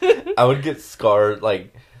 I would get scarred,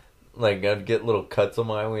 like I'd get little cuts on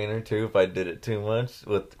my wiener too if I did it too much,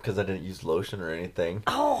 because I didn't use lotion or anything.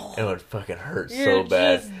 Oh, It would fucking hurt you're so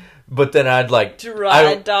bad. just But then I'd like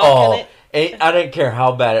dry dogging it. I didn't care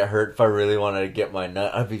how bad it hurt. If I really wanted to get my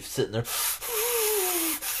nut, I'd be sitting there.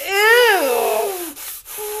 Ew.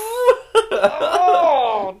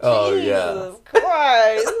 Oh, Oh, Jesus yeah.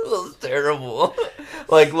 Christ. It was terrible.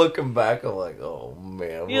 Like looking back, I'm like, oh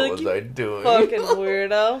man, You're what like, was I doing? Fucking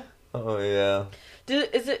weirdo. Oh yeah.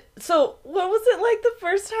 So what was it like the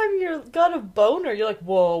first time you got a boner? You're like,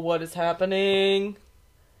 whoa, what is happening?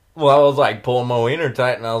 Well, I was like pulling my wiener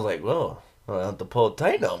tight, and I was like, whoa, I don't have to pull it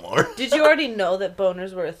tight no more. Did you already know that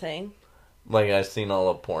boners were a thing? Like I seen all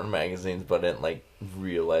the porn magazines, but I didn't like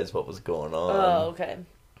realize what was going on. Oh, okay.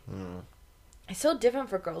 Mm. It's so different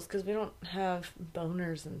for girls because we don't have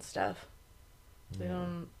boners and stuff. We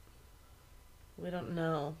don't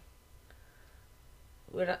know.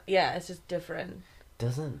 Yeah, it's just different.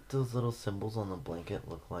 Doesn't those little symbols on the blanket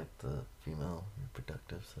look like the female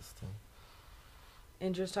reproductive system?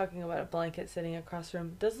 Andrew's talking about a blanket sitting across from him.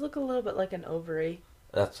 It does look a little bit like an ovary.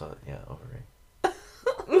 That's what, yeah, ovary.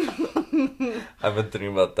 I've been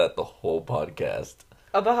thinking about that the whole podcast.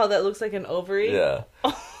 About how that looks like an ovary? Yeah.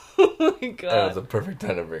 Oh my god. That was a perfect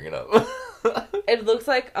time to bring it up. It looks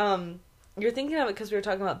like, you're thinking of it because we were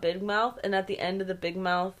talking about Big Mouth, and at the end of the Big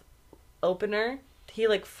Mouth opener, he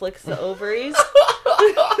like flicks the ovaries.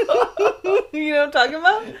 You know what I'm talking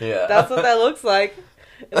about? Yeah. That's what that looks like.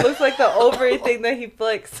 It looks like the ovary thing that he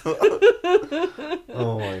flicks.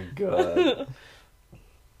 Oh my god.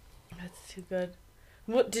 That's too good.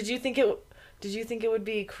 What did you think it would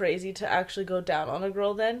be crazy to actually go down on a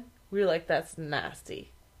girl then? We were like, that's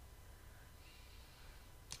nasty.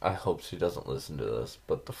 I hope she doesn't listen to this,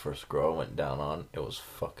 but the first girl I went down on, it was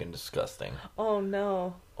fucking disgusting. Oh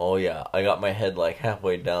no. Oh yeah, I got my head like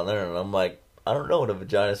halfway down there, and I'm like, I don't know what a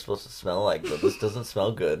vagina is supposed to smell like, but this doesn't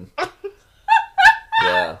smell good.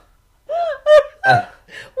 Yeah.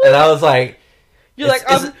 And I was like, You're like,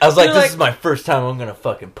 I was like, this is my first time I'm gonna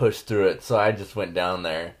fucking push through it, so I just went down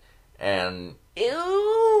there, and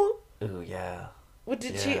ew. ooh yeah. What,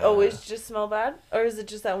 did she Yeah. always just smell bad? Or is it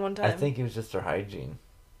just that one time? I think it was just her hygiene.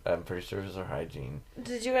 I'm pretty sure it was her hygiene.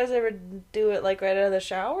 Did you guys ever do it like right out of the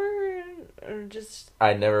shower? Or just...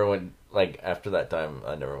 I never went, like, after that time,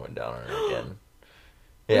 I never went down on her again.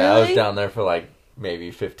 Yeah, I was Really? down there for, like, maybe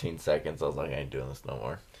 15 seconds. I was like, I ain't doing this no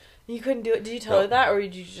more. You couldn't do it? Did you tell her Nope. that? Or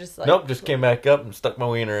did you just like... Nope, just came back up and stuck my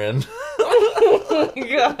wiener in. Oh my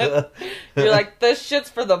god. You're like, this shit's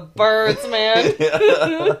for the birds, man.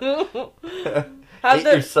 Eat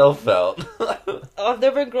yourself out. Have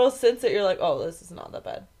there been girls since that you're like, oh, this is not that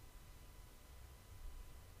bad?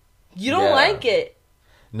 You don't Yeah. like it.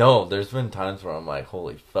 No, there's been times where I'm like,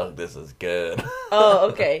 holy fuck, this is good. Oh,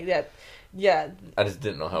 okay. Yeah. Yeah. I just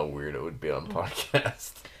didn't know how weird it would be on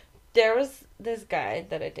podcast. There was this guy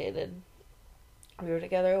that I dated. We were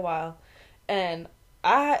together a while. And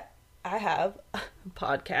I have a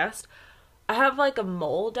podcast. I have like a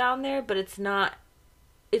mole down there, but it's not,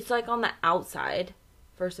 it's like on the outside,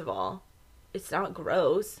 first of all. It's not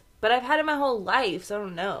gross, but I've had it my whole life, so I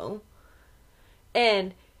don't know.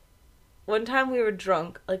 And one time we were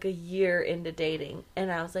drunk, like a year into dating,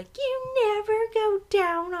 and I was like, you never go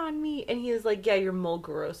down on me. And he was like, yeah, your mole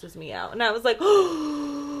grosses me out. And I was like,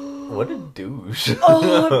 What a douche.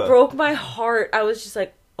 Oh, it broke my heart. I was just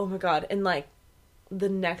like, oh my God. And like, the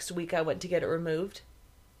next week I went to get it removed,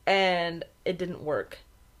 and it didn't work.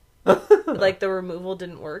 Like, the removal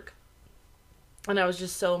didn't work. And I was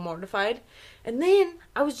just so mortified. And then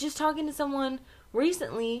I was just talking to someone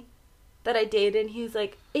recently that I dated, and he was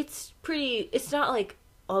like, it's not like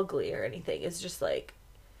ugly or anything. It's just like,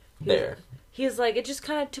 he was like, it just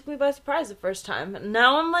kind of took me by surprise the first time. And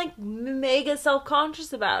now I'm like mega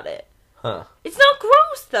self-conscious about it. Huh. It's not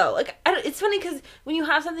gross though. Like, it's funny because when you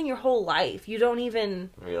have something your whole life, you don't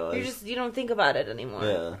even realize. you don't think about it anymore.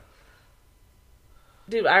 Yeah.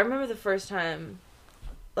 Dude, I remember the first time,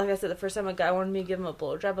 like I said, the first time a guy wanted me to give him a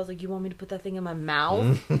blowjob, I was like, you want me to put that thing in my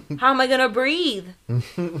mouth? How am I gonna breathe?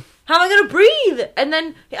 How am I gonna breathe? And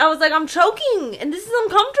then I was like, I'm choking, and this is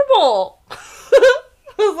uncomfortable. I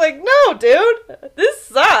was like, no, dude, this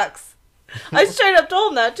sucks. I straight up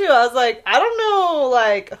told him that too. I was like, I don't know,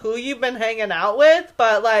 like, who you've been hanging out with,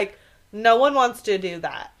 but like, no one wants to do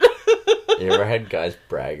that. You ever had guys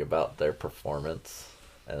brag about their performance,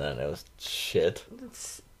 and then it was shit?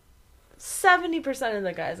 70% of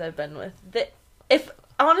the guys I've been with, if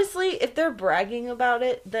they're bragging about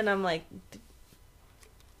it, then I'm like,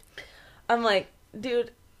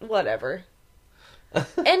 dude, whatever.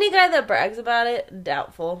 Any guy that brags about it,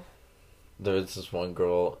 doubtful. There was this one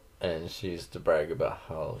girl, and she used to brag about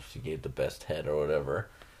how she gave the best head or whatever,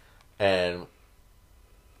 and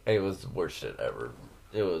it was the worst shit ever.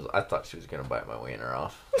 I thought she was gonna bite my wiener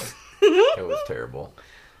off. It was terrible.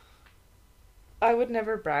 I would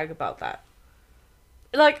never brag about that.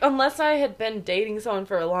 Like, unless I had been dating someone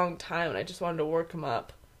for a long time and I just wanted to work him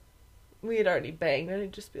up. We had already banged, and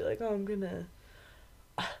I'd just be like, oh, I'm gonna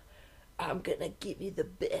give you the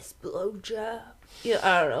best blowjob. You know,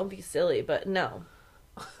 I don't know, be silly, but no.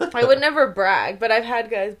 I would never brag, but I've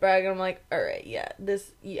had guys brag, and I'm like, alright,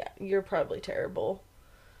 you're probably terrible.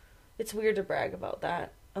 It's weird to brag about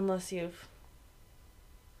that, unless you've,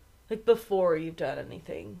 like, before you've done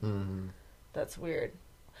anything. Mm-hmm. That's weird.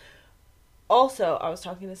 Also, I was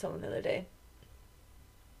talking to someone the other day.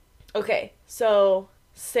 Okay, so,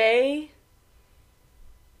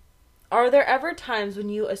 are there ever times when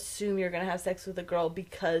you assume you're going to have sex with a girl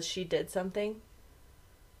because she did something?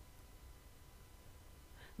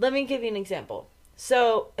 Let me give you an example.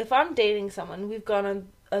 So, if I'm dating someone, we've gone on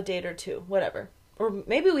a date or two, whatever. Or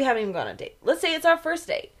maybe we haven't even gone on a date. Let's say it's our first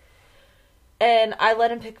date. And I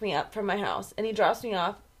let him pick me up from my house, and he drops me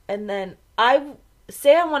off, and then I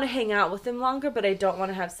want to hang out with him longer, but I don't want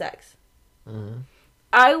to have sex. Mm-hmm.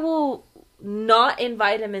 I will not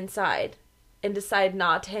invite him inside and decide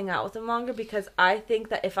not to hang out with him longer, because I think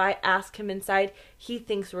that if I ask him inside, he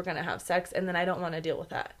thinks we're going to have sex, and then I don't want to deal with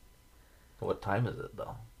that. What time is it,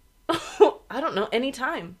 though? I don't know.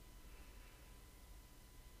 Anytime.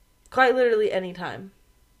 Quite literally any time.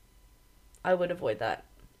 I would avoid that.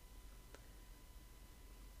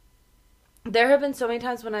 There have been so many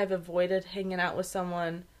times when I've avoided hanging out with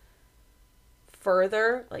someone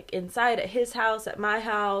further, like inside at his house, at my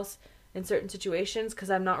house, in certain situations, because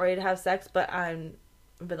I'm not ready to have sex, but I've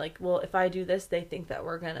been like, well, if I do this, they think that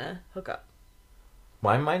we're gonna hook up.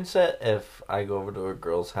 My mindset, if I go over to a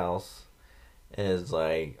girl's house, is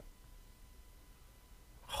like,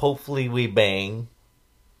 hopefully we bang.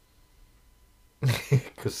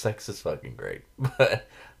 Because sex is fucking great. But,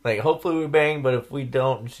 like, hopefully we bang, but if we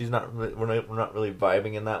don't, we're not really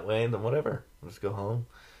vibing in that way, then whatever. We'll just go home.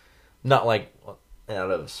 Not, like, out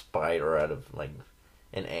of spite or out of, like,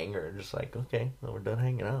 in anger. Just like, okay, well, we're done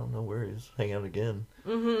hanging out. No worries. Hang out again.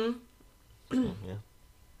 Mm-hmm. So, yeah.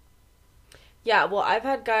 Yeah, well, I've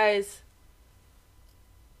had guys...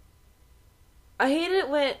 I hate it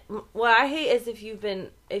when... What I hate is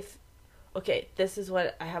if okay, this is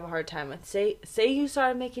what I have a hard time with. Say you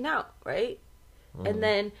started making out, right? Mm-hmm. And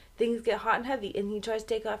then things get hot and heavy, and he tries to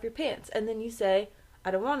take off your pants. And then you say,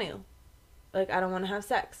 I don't want to. Like, I don't want to have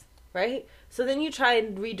sex, right? So then you try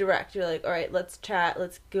and redirect. You're like, all right, let's chat.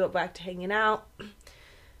 Let's go back to hanging out.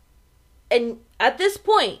 And at this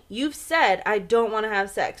point, you've said, I don't want to have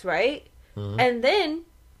sex, right? Mm-hmm. And then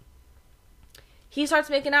he starts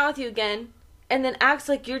making out with you again, and then acts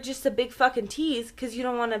like you're just a big fucking tease because you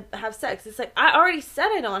don't want to have sex. It's like, I already said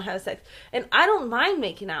I don't want to have sex. And I don't mind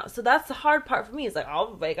making out. So that's the hard part for me. It's like,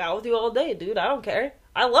 I'll make out with you all day, dude. I don't care.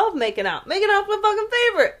 I love making out. Making out's my fucking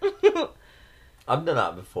favorite. I've done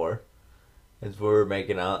that before. It's where we're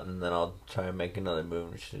making out, and then I'll try and make another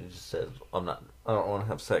move, and she just says, I don't want to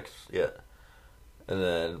have sex yet. And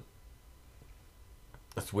then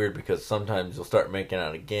it's weird because sometimes you'll start making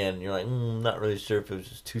out again, and you're like, not really sure if it was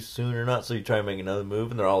just too soon or not, so you try and make another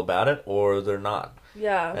move, and they're all about it, or they're not.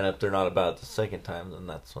 Yeah. And if they're not about it the second time, then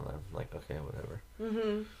that's when I'm like, okay, whatever.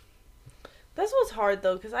 Mm-hmm. That's what's hard,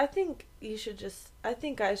 though, because I think I should just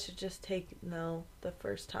take no the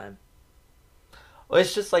first time. Well,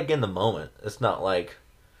 it's just like in the moment. It's not like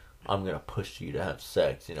I'm gonna push you to have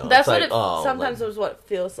sex, you know. That's it's what like, sometimes is what it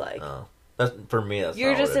feels like. That's for me. That's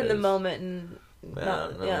you're not just what in it the is. moment and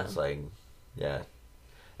It's like, yeah,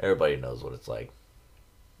 everybody knows what it's like.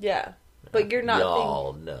 Yeah, but you're not.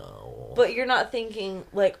 Y'all know. But you're not thinking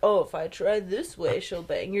like, oh, if I try this way, she'll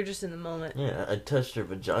bang. You're just in the moment. Yeah, I touched her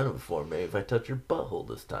vagina before. Maybe if I touch her butthole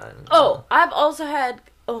this time. Oh, I've also had.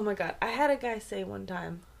 Oh my god, I had a guy say one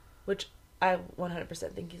time, which I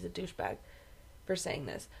 100% think he's a douchebag for saying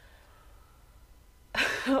this.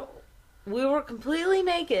 We were completely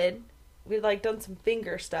naked. We'd like done some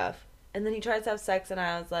finger stuff, and then he tries to have sex, and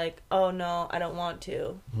I was like, "Oh no, I don't want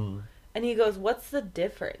to." And he goes, "What's the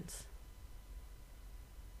difference?"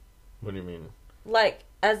 What do you mean? Like,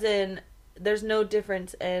 as in, there's no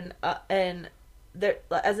difference in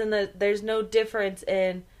there's no difference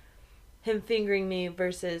in him fingering me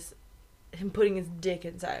versus him putting his dick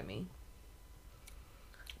inside me.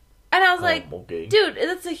 And I was like, okay. dude,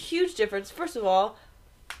 that's a huge difference. First of all,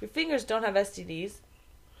 your fingers don't have STDs.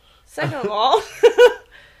 Second of all,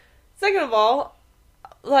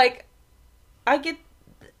 like, I get,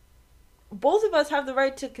 both of us have the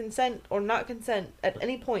right to consent or not consent at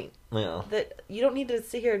any point. Yeah. That you don't need to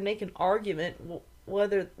sit here and make an argument what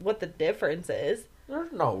the difference is.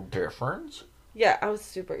 There's no difference. Yeah, I was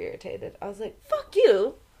super irritated. I was like, fuck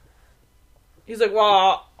you. He's like,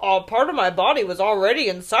 well, part of my body was already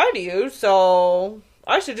inside of you, so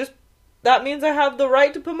that means I have the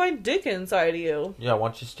right to put my dick inside of you. Yeah, why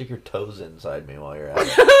don't you stick your toes inside me while you're at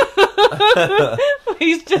it?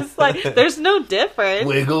 He's just like, there's no difference.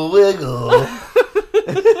 Wiggle, wiggle.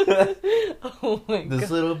 Oh my god.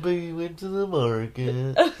 This little bee went to the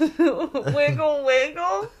market. Wiggle,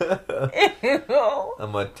 wiggle. Ew.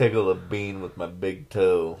 I'm gonna tickle the bean with my big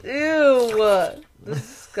toe. Ew.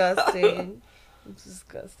 Disgusting. It's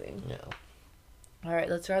disgusting. Yeah. Alright,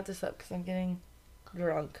 let's wrap this up because I'm getting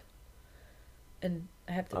drunk. And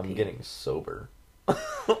I have to pee. I'm getting sober. I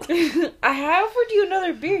have offered you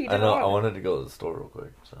another beer. You I didn't know. want I it. wanted to go to the store real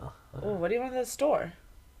quick. So. Oh, what do you want at the store?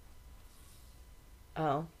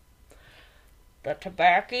 Oh. The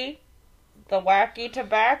tobacco? The wacky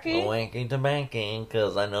tobacco? The wanky tobacco,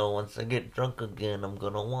 because I know once I get drunk again, I'm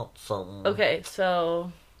gonna want some. Okay,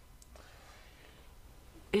 so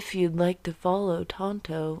if you'd like to follow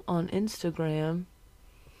Tonto on Instagram,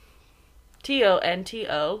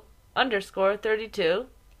 TONTO_32.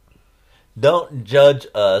 Don't judge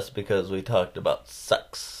us because we talked about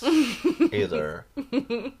sex either.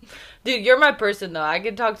 Dude, you're my person though. I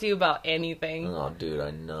can talk to you about anything. Oh, dude, I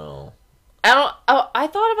know. I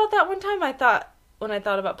thought about that one time. When I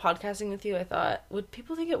thought about podcasting with you, I thought, would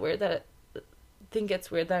people think it's weird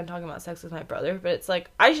that I'm talking about sex with my brother? But it's like,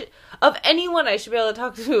 of anyone I should be able to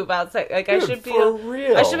talk to you about sex. Like, Dude, I should be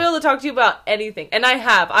real. I should be able to talk to you about anything. And I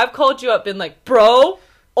have. I've called you up, been like, bro,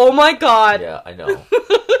 oh my god. Yeah, I know.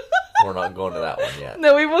 We're not going to that one yet.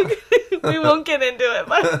 No, we won't get into it.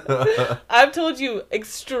 But I've told you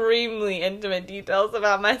extremely intimate details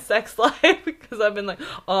about my sex life because I've been like,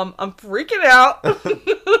 I'm freaking out.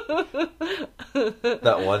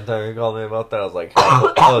 That one time you called me about that, I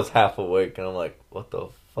was half awake, and I'm like, what the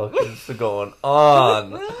fuck is going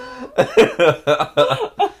on?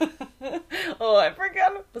 Oh, I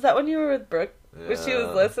forgot. Was that when you were with Brooke? When she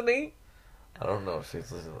was listening? I don't know if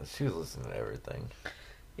she's listening. She was listening to everything.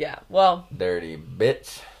 Yeah, well. Dirty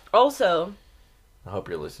bitch. Also. I hope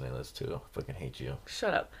you're listening to this too. I fucking hate you.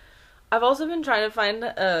 Shut up. I've also been trying to find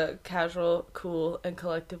a casual, cool, and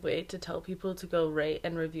collective way to tell people to go rate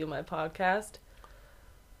and review my podcast.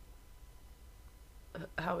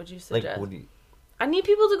 How would you suggest? Like, what do you... I need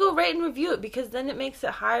people to go rate and review it because then it makes it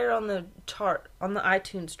higher on the chart, on the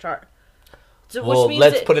iTunes chart. So, well, which means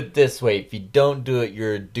let's put it this way. If you don't do it,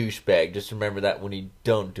 you're a douchebag. Just remember that when you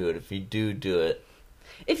don't do it. If you do it.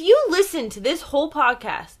 If you listen to this whole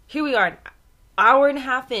podcast, here we are, an hour and a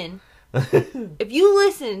half in. If you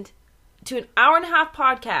listened to an hour and a half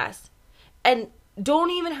podcast and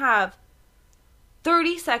don't even have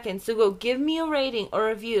 30 seconds to go give me a rating or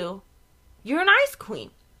review, you're an ice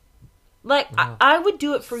queen. Like, I would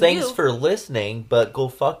do it for you. Thanks for listening, but go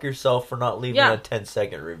fuck yourself for not leaving Yeah. a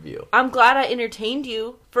 10-second review. I'm glad I entertained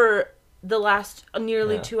you for the last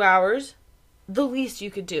nearly 2 hours. The least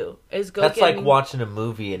you could do is go That's get... like watching a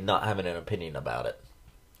movie and not having an opinion about it.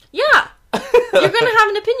 Yeah. You're going to have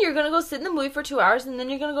an opinion. You're going to go sit in the movie for 2 hours, and then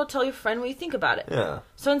you're going to go tell your friend what you think about it. Yeah.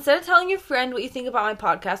 So instead of telling your friend what you think about my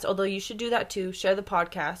podcast, although you should do that too, share the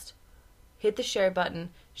podcast, hit the share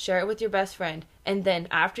button, share it with your best friend, and then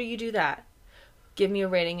after you do that, give me a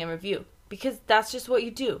rating and review. Because that's just what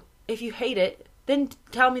you do. If you hate it, then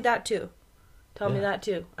tell me that too. Tell me that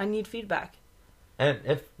too. I need feedback. And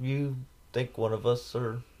if you think one of us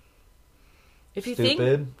are If you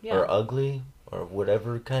stupid think, or ugly or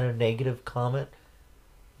whatever kind of negative comment,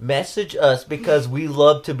 message us because we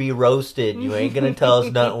love to be roasted. You ain't gonna tell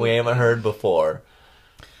us nothing we haven't heard before.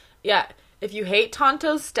 Yeah. If you hate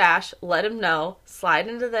Tonto's stash, let him know. Slide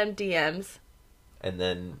into them DMs. And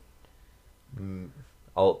then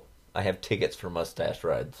I have tickets for mustache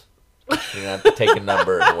rides. You're gonna have to take a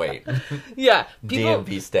number and wait. Yeah.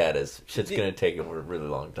 DMV status. Shit's gonna take a really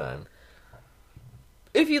long time.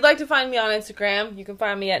 If you'd like to find me on Instagram, you can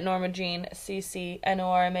find me at Norma Jean CC,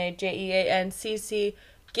 NormaJeancc.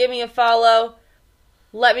 Give me a follow.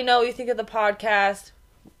 Let me know what you think of the podcast.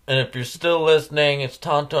 And if you're still listening, it's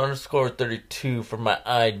Tonto_32 for my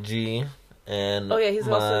IG. And Oh yeah, he's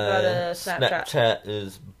also got a Snapchat. Snapchat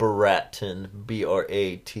is Baratten,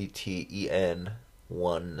 BRATTEN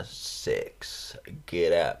 16.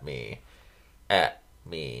 Get at me. At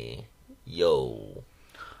me. Yo.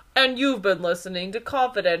 And you've been listening to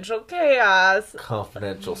Confidential Chaos.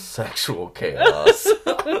 Confidential sexual chaos.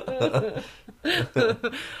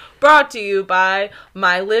 Brought to you by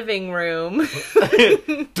My Living Room.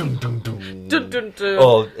 Dun, dun, dun. Dun, dun, dun.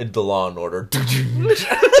 Oh, the Law and Order.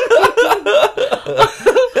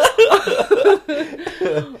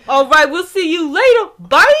 Alright, we'll see you later.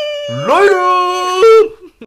 Bye! Later!